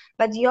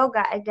 But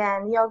yoga.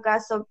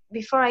 So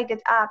before I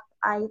get up,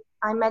 I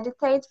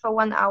meditate for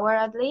 1 hour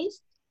at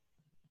least,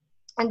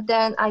 and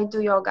then I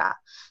do yoga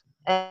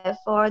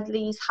for at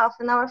least half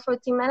an hour,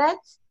 40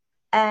 minutes,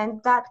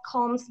 and that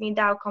calms me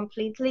down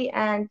completely,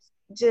 and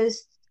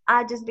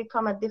I just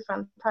become a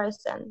different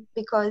person,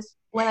 because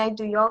when I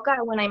do yoga,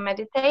 when I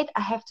meditate,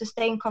 I have to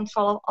stay in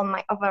control on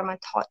over my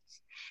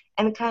thoughts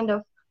and kind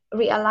of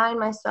realign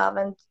myself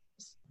and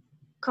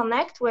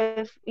connect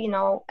with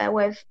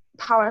with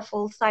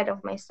powerful side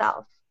of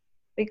myself,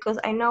 because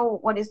I know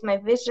what is my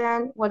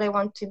vision, what I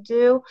want to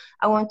do.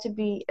 I want to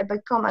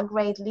become a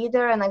great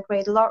leader and a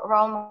great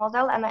role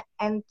model,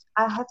 and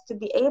I have to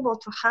be able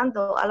to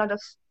handle a lot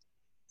of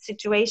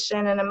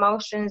situation and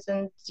emotions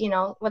and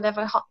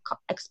whatever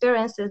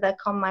experiences that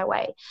come my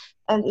way.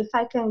 And if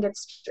I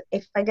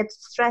get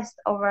stressed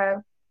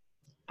over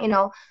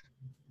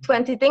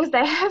 20 things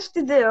that I have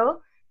to do,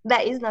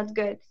 that is not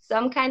good. So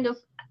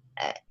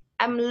uh,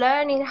 I'm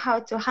learning how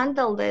to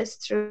handle this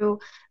through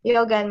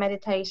yoga and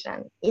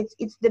meditation.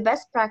 It's the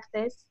best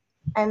practice,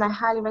 and I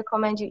highly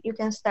recommend you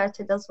can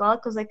start it as well,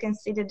 because I can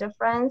see the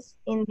difference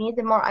in me.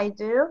 The more I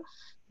do,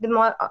 the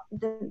more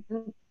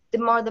the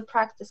more the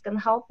practice can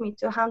help me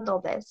to handle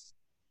this,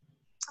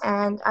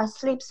 and I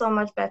sleep so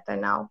much better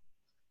now.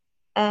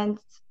 And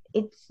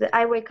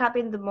I wake up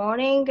in the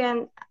morning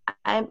and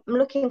I'm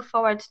looking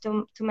forward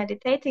to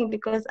meditating,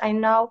 because I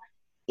know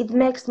it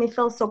makes me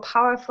feel so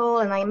powerful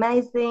and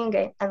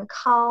amazing and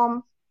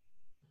calm,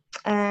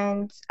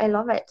 and I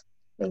love it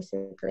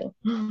basically.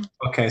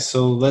 Okay,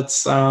 so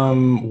let's,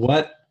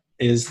 what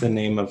is the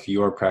name of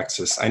your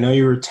practice? I know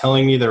you were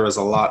telling me there was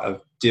a lot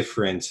of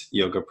different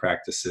yoga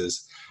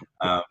practices.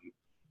 Um,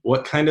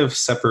 what kind of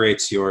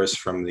separates yours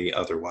from the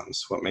other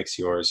ones? What makes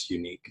yours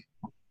unique?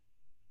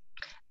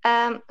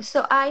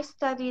 So I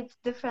studied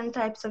different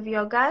types of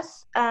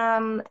yogas.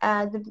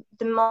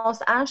 The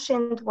most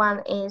ancient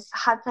one is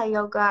Hatha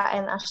yoga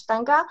and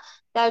Ashtanga.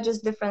 They're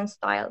just different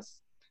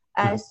styles.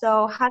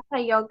 So Hatha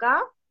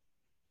yoga,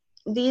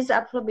 these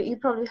are probably, you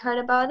probably heard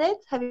about it.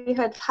 Have you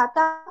heard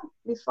Hatha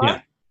before?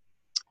 Yeah.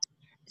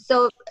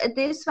 So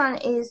this one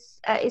is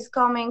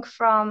coming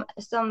from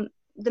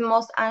the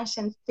most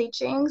ancient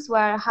teachings,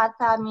 where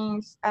Hatha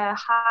means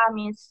Ha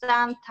means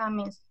sun, Ta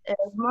means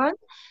moon.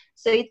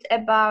 So it's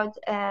about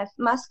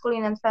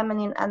masculine and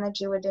feminine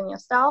energy within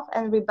yourself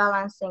and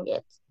rebalancing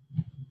it,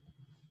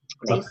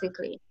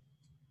 basically.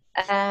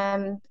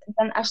 Then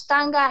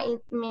Ashtanga,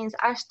 it means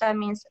Ashta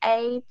means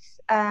eight,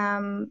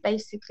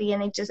 basically,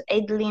 and it's just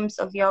 8 limbs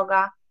of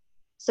yoga.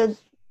 So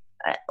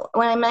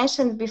when I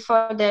mentioned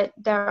before that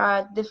there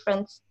are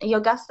different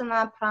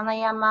yogasana,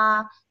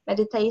 pranayama,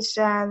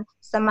 meditation,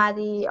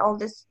 samadhi, all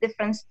this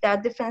there are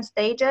different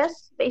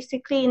stages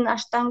basically in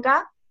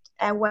Ashtanga,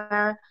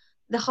 where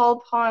the whole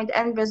point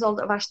and result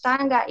of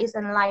Ashtanga is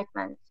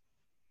enlightenment.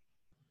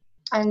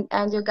 And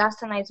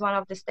yogasana is one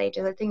of the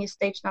stages. I think it's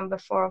stage number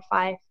 4 or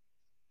 5,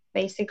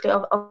 basically,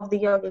 of the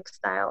yogic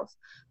styles.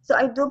 So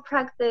I do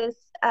practice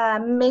a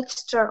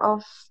mixture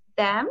of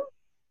them.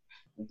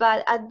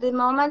 But at the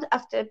moment,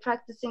 after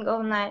practicing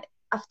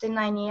after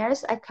 9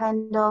 years, I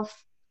kind of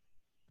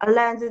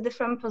learned the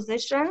different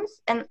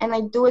positions, and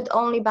I do it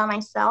only by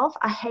myself.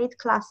 I hate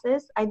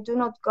classes. I do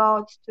not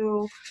go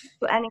to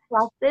any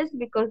classes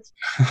because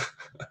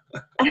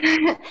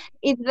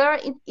it's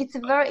a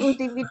very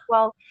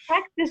individual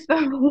practice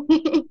for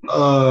me.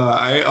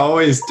 I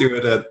always do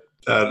it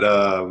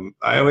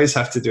I always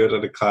have to do it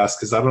at a class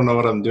because I don't know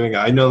what I'm doing.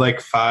 I know like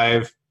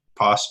 5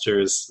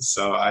 postures,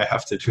 so I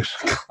have to do it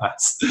at a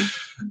class.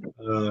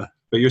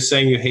 But you're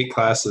saying you hate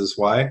classes.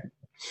 Why?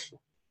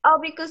 Oh,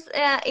 because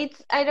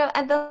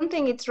I don't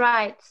think it's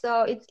right.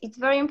 So it's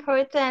very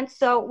important.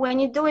 So when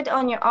you do it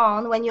on your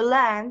own, when you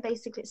learn,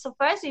 basically, so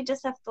first you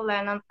just have to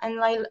learn,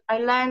 and I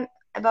learned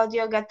about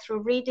yoga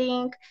through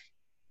reading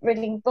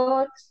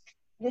books.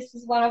 This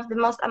is one of the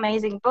most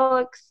amazing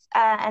books,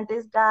 and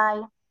this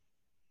guy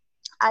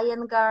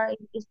Iyengar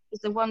is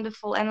a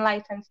wonderful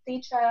enlightened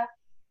teacher,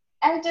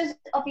 and just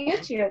of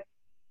YouTube.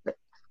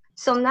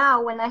 So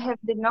now when I have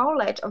the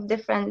knowledge of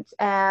different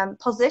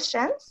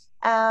positions,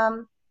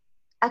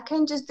 I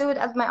can just do it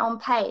at my own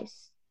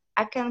pace.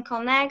 I can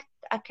connect,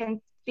 I can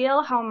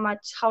feel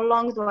how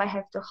long do I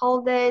have to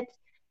hold it.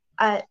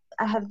 I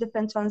have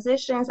different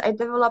transitions. I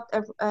developed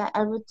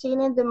a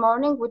routine in the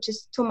morning, which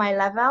is to my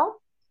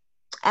level.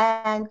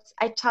 And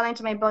I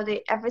challenge my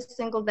body every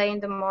single day in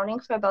the morning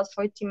for about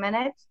 40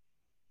 minutes.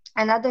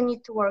 And I don't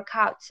need to work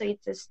out. So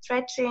it's a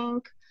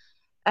stretching,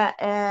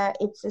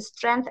 it's a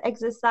strength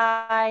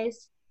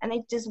exercise, and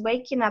it's just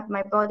waking up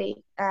my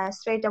body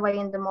straight away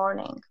in the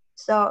morning.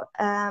 So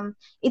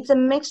it's a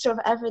mixture of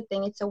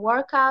everything. It's a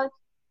workout,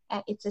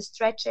 it's a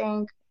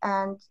stretching,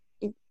 and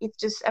it's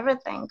just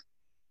everything.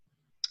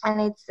 And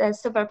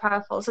it's super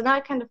powerful. So now I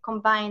kind of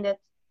combined it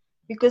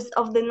because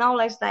of the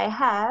knowledge that I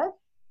have.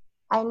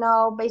 I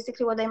know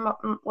basically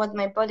what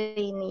my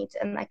body needs,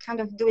 and I kind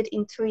of do it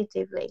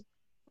intuitively,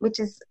 which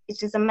is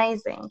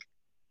amazing.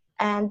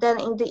 And then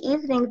in the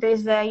evening,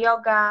 there's a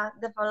yoga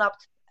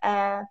developed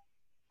by,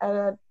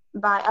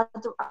 I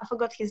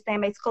forgot his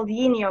name, it's called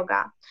Yin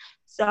Yoga.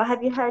 So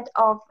have you heard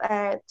of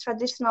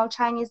traditional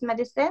Chinese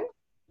medicine?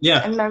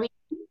 Yeah. And Marie?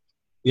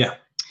 Yeah.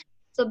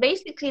 So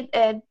basically,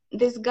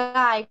 this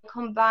guy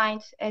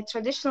combined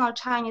traditional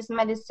Chinese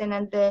medicine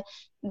and the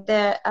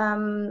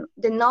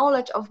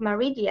knowledge of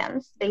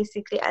meridians,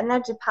 basically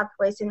energy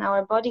pathways in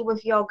our body,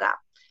 with yoga.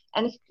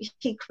 And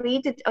he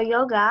created a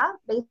yoga,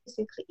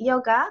 basically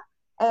yoga,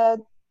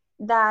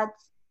 that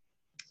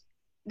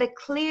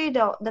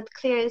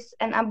clears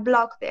and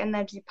unblock the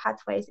energy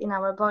pathways in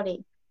our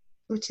body,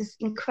 which is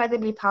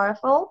incredibly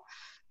powerful.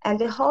 And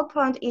the whole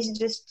point is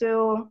just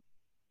to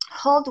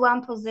hold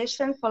one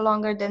position for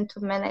longer than 2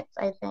 minutes,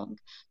 I think,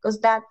 because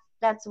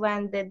that's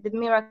when the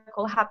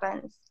miracle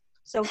happens.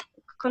 So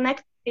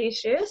connect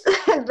tissues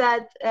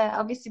that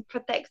obviously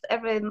protects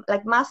every,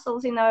 like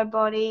muscles in our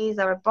bodies,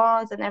 our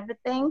bones and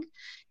everything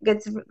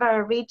gets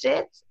very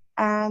rigid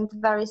and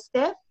very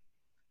stiff.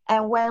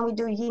 And when we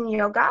do yin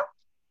yoga,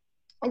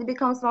 it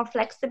becomes more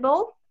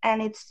flexible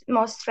and it's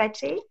more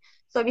stretchy.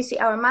 So obviously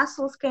our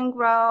muscles can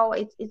grow,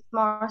 it's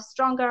more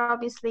stronger,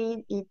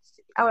 obviously,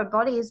 our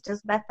body is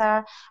just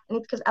better,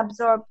 and it can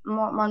absorb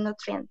more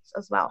nutrients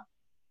as well.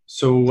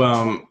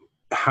 So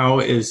how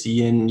is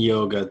yin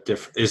yoga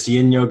different? Is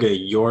yin yoga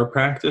your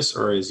practice,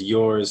 or is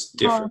yours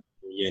different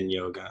from yin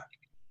yoga?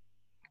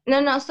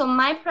 No. So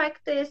my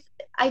practice,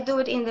 I do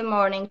it in the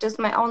morning, just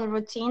my own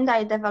routine that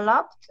I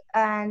developed,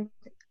 and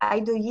I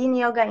do yin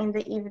yoga in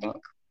the evening,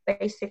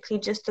 basically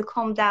just to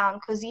calm down,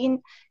 because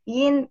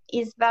yin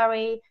is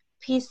very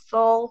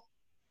peaceful,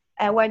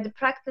 where the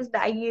practice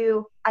that I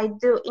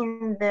do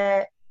in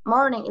the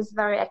morning is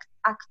very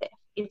active.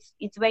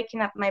 It's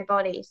waking up my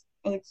body.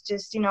 It's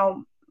just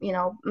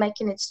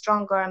making it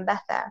stronger and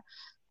better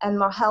and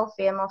more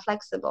healthy and more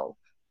flexible.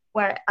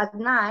 where at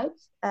night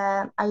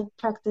I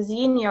practice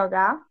yin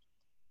yoga,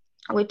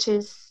 which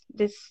is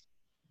this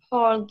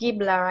Paul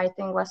Gibler, I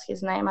think was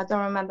his name, I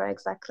don't remember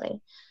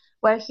exactly,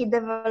 where he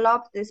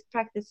developed this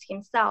practice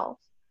himself.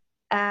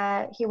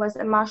 He was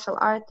a martial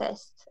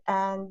artist,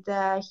 and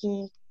I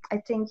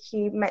think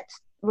he met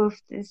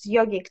with this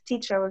yogic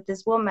teacher, with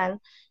this woman,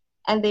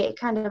 and they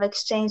kind of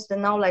exchanged the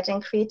knowledge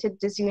and created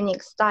this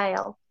unique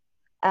style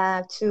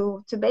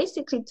to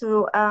basically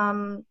to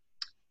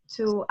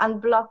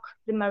unblock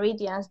the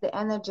meridians, the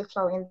energy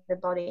flow in the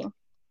body,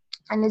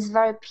 and it's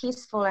very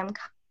peaceful and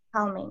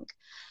calming.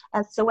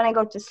 And so when I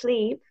go to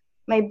sleep,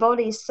 my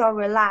body is so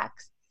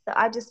relaxed, so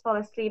I just fall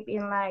asleep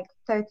in like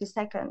 30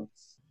 seconds,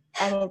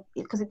 and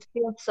because it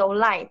feels so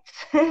light,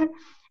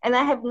 and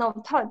I have no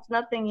thoughts,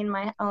 nothing in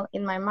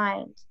my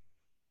mind.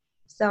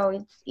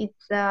 So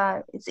it's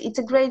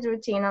a great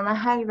routine, and I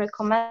highly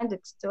recommend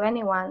it to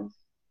anyone.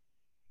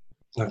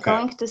 Okay.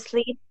 Going to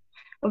sleep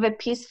with a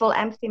peaceful,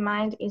 empty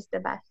mind is the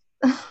best.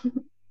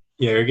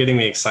 Yeah, you're getting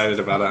me excited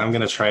about it. I'm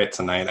going to try it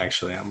tonight,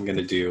 actually. I'm going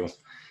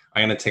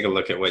to take a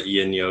look at what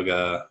yin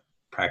yoga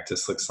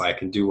practice looks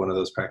like and do one of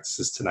those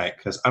practices tonight,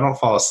 because I don't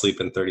fall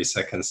asleep in 30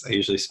 seconds. I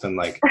usually spend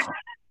like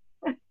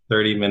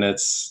 30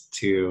 minutes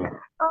to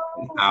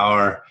an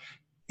hour.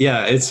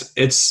 Yeah,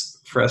 it's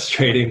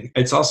frustrating.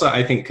 It's also,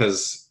 I think,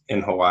 because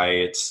in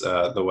Hawaii, it's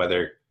the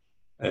weather,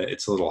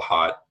 it's a little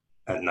hot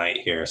at night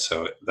here.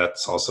 So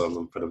that's also a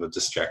little bit of a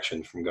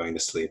distraction from going to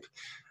sleep.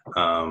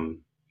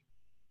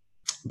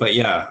 But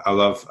yeah, I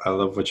love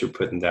what you're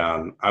putting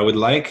down. I would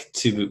like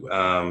to,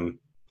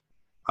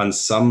 on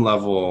some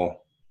level,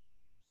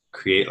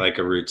 create like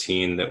a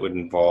routine that would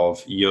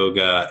involve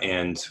yoga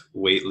and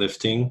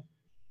weightlifting,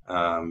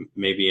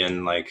 maybe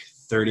in like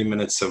 30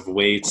 minutes of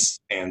weights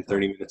and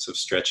 30 minutes of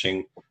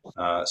stretching.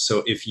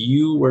 So if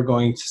you were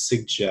going to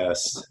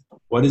suggest,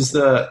 what is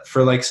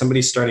for like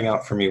somebody starting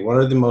out, for me, what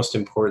are the most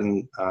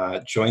important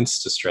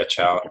joints to stretch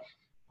out,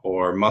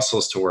 or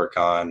muscles to work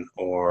on,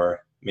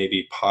 or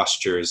maybe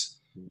postures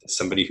to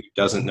somebody who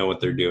doesn't know what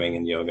they're doing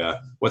in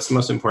yoga? What's the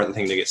most important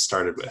thing to get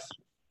started with?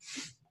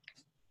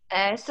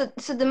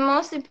 So the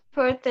most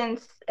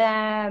important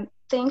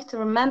thing to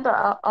remember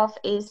of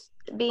is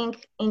being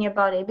in your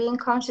body, being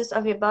conscious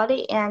of your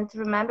body, and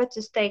remember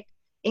to stay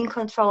in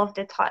control of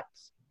the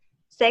thoughts.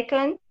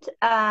 Second,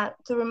 to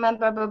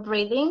remember about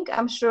breathing.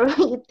 I'm sure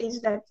you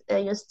teach that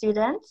your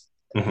students.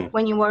 Mm-hmm.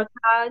 When you work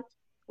out,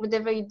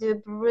 whatever you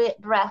do,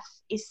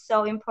 breath is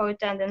so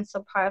important and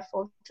so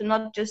powerful. To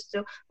not just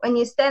when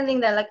you're standing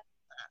there like,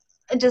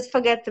 just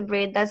forget to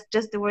breathe. That's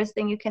just the worst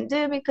thing you can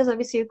do, because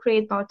obviously you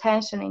create more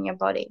tension in your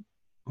body.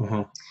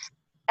 Mm-hmm.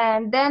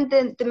 And then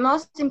the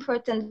most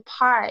important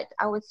part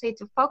I would say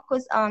to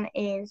focus on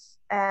is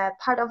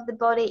part of the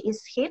body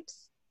is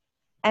hips,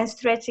 and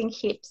stretching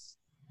hips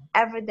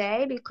every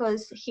day,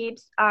 because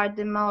hips are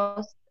the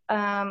most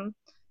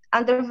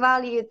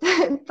undervalued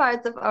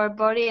parts of our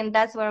body, and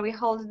that's where we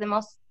hold the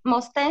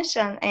most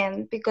tension.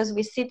 And because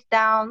we sit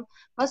down,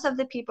 most of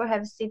the people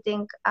have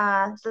sitting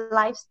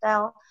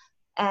lifestyle,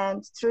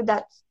 and through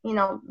that,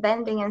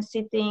 bending and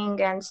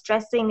sitting and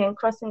stressing and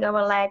crossing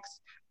our legs,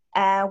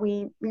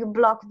 we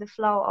block the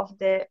flow of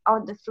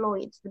the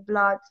fluids, the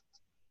blood,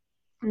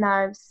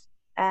 nerves,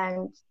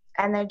 and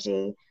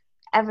energy.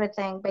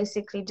 Everything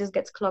basically just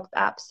gets clogged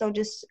up. So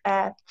just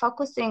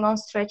focusing on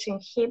stretching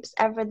hips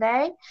every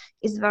day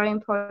is very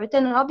important.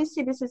 And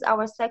obviously this is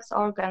our sex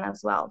organ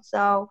as well,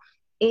 so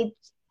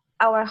it's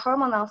our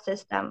hormonal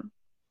system.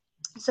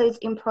 So it's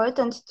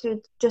important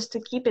to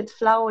keep it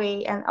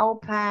flowy and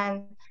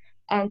open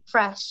and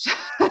fresh,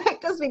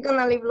 because we're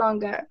gonna live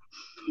longer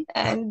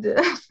and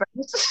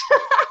fresh.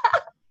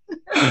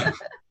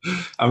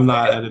 I'm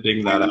not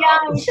editing that And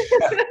out.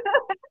 young.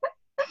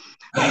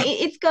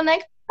 It's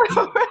connected.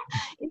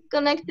 It's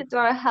connected to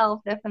our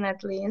health,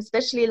 definitely,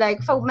 especially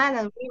like for men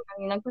and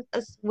women. Because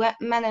as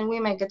men and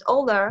women get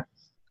older,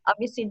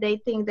 obviously they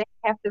think they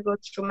have to go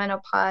through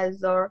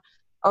menopause, or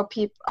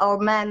people, or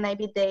men,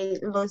 maybe they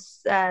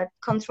lose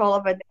control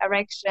over the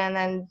erection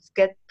and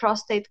get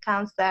prostate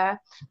cancer.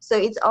 So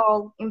it's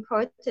all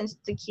important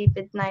to keep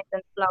it nice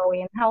and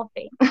flowy and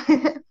healthy.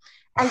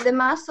 And the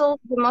muscle,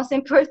 the most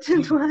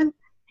important one,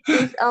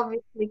 is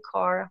obviously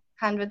core.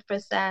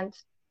 100%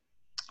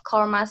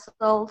 core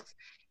muscles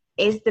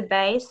is the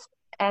base,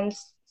 and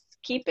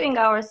keeping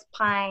our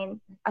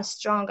spine as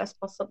strong as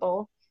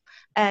possible.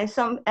 A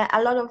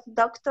lot of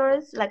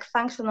doctors, like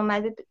functional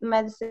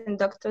medicine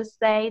doctors,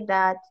 say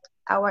that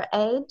our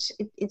age,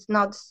 it's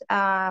not,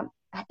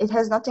 it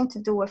has nothing to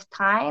do with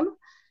time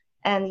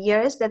and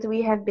years that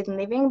we have been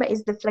living, but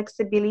it's the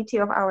flexibility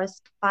of our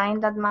spine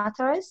that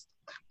matters.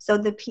 So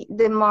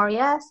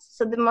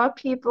the more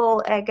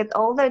people get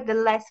older, the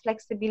less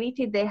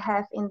flexibility they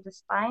have in the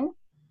spine,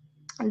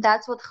 and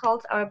that's what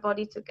holds our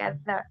body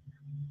together.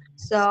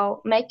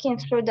 So making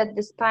sure that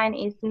the spine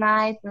is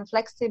nice and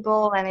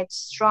flexible and it's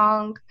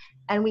strong,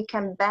 and we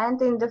can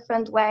bend in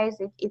different ways,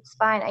 it's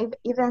fine.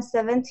 Even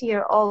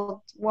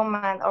 70-year-old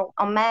woman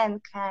or man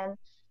can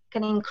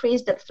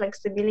increase that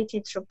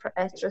flexibility through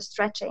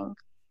stretching.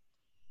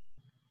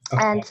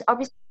 Okay. And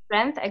obviously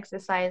strength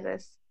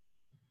exercises.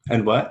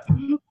 And what?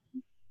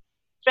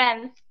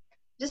 Strength,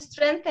 just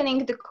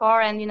strengthening the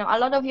core, and a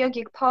lot of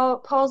yogic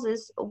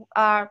poses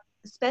are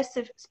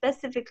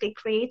specifically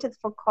created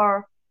for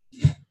core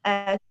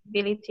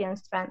stability and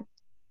strength.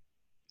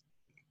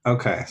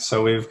 Okay,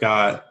 so we've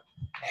got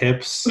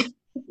hips,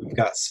 we've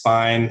got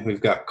spine,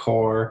 we've got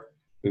core,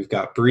 we've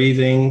got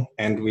breathing,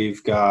 and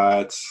we've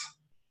got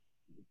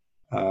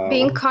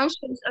Being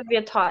conscious of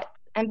your thought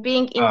and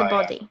being in the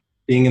body. Yeah.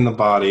 Being in the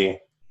body,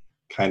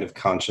 kind of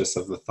conscious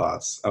of the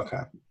thoughts.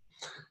 Okay,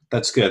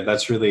 that's good.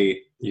 That's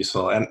really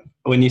useful. And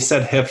when you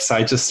said hips,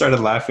 I just started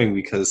laughing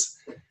because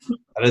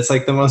it's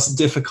like the most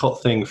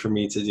difficult thing for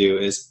me to do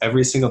is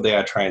every single day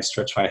I try and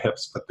stretch my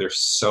hips, but they're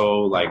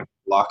so like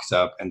locked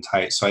up and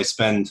tight. So I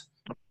spend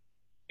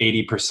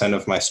 80%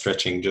 of my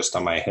stretching just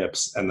on my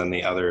hips, and then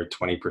the other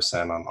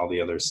 20% on all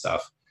the other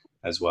stuff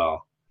as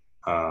well.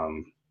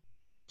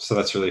 So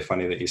that's really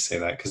funny that you say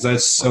that, because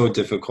that's so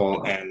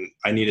difficult, and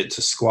I need it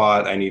to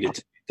squat, I need it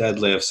to do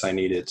deadlifts, I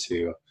need it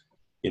to,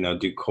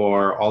 do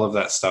core. All of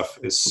that stuff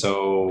is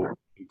so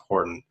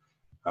important.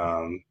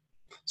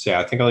 So yeah,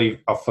 I think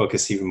I'll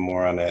focus even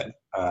more on it.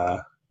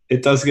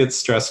 It does get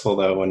stressful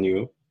though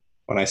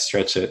when I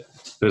stretch it.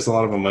 There's a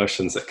lot of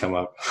emotions that come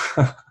up.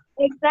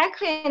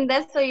 Exactly, and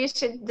that's why you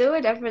should do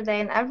it every day,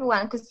 and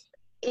everyone, because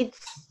it's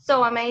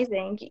so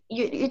amazing.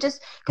 You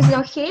just,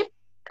 because hip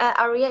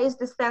area is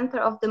the center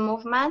of the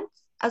movement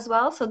as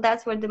well, so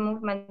that's where the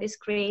movement is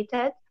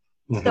created.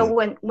 Mm-hmm. So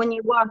when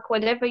you walk,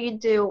 whatever you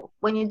do,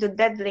 when you do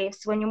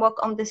deadlifts, when you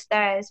walk on the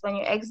stairs, when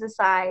you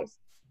exercise,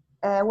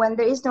 when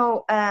there is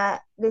no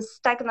this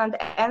stagnant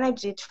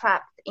energy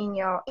trapped in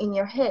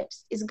your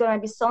hips, it's gonna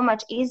be so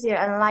much easier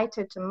and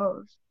lighter to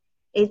move.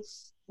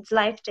 It's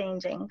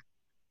life-changing.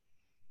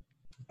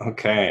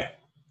 Okay.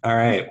 All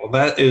right. Well,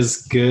 that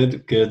is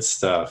good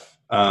stuff.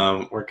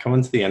 We're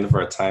coming to the end of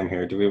our time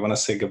here. Do we want to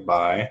say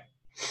goodbye?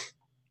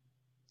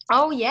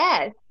 Oh,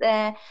 yes.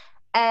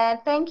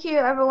 Thank you,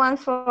 everyone,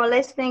 for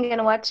listening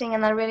and watching.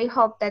 And I really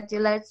hope that you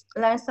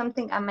learn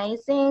something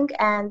amazing.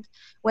 And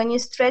when you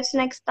stretch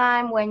next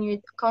time,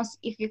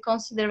 if you're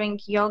considering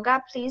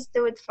yoga, please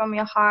do it from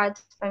your heart,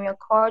 from your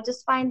core.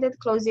 Just find it,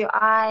 close your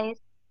eyes,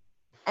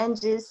 and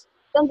just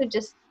don't do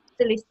just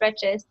silly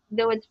stretches.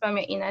 Do it from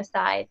your inner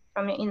side,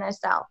 from your inner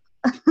self.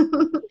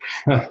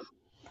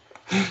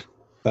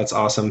 That's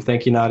awesome.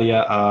 Thank you,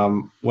 Nadia.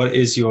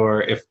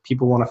 If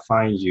people want to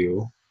find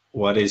you,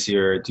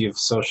 do you have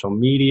social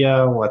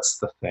media? What's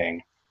the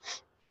thing?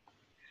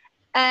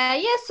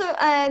 So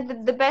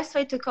the best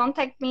way to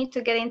contact me,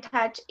 to get in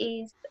touch,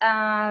 is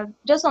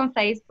just on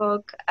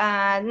Facebook,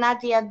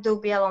 Nadia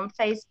Dubiel on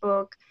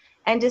Facebook,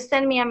 and just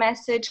send me a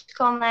message,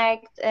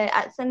 connect,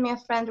 send me a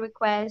friend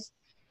request,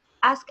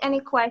 ask any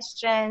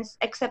questions,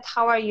 except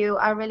how are you?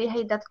 I really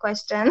hate that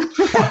question.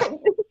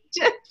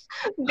 Just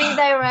be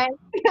direct.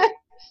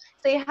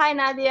 Say, hi,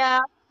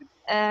 Nadia.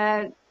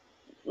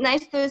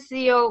 Nice to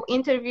see your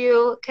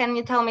interview. Can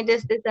you tell me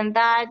this and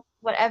that?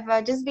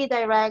 Whatever. Just be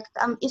direct.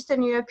 I'm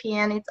Eastern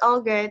European. It's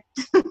all good.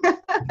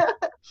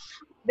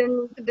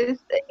 Then this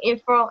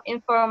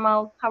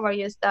informal, how are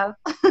you stuff.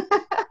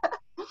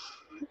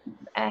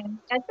 And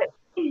that's it.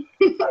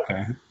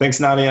 Okay. Thanks,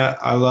 Nadia.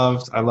 I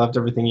loved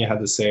everything you had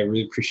to say. I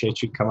really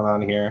appreciate you coming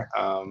on here.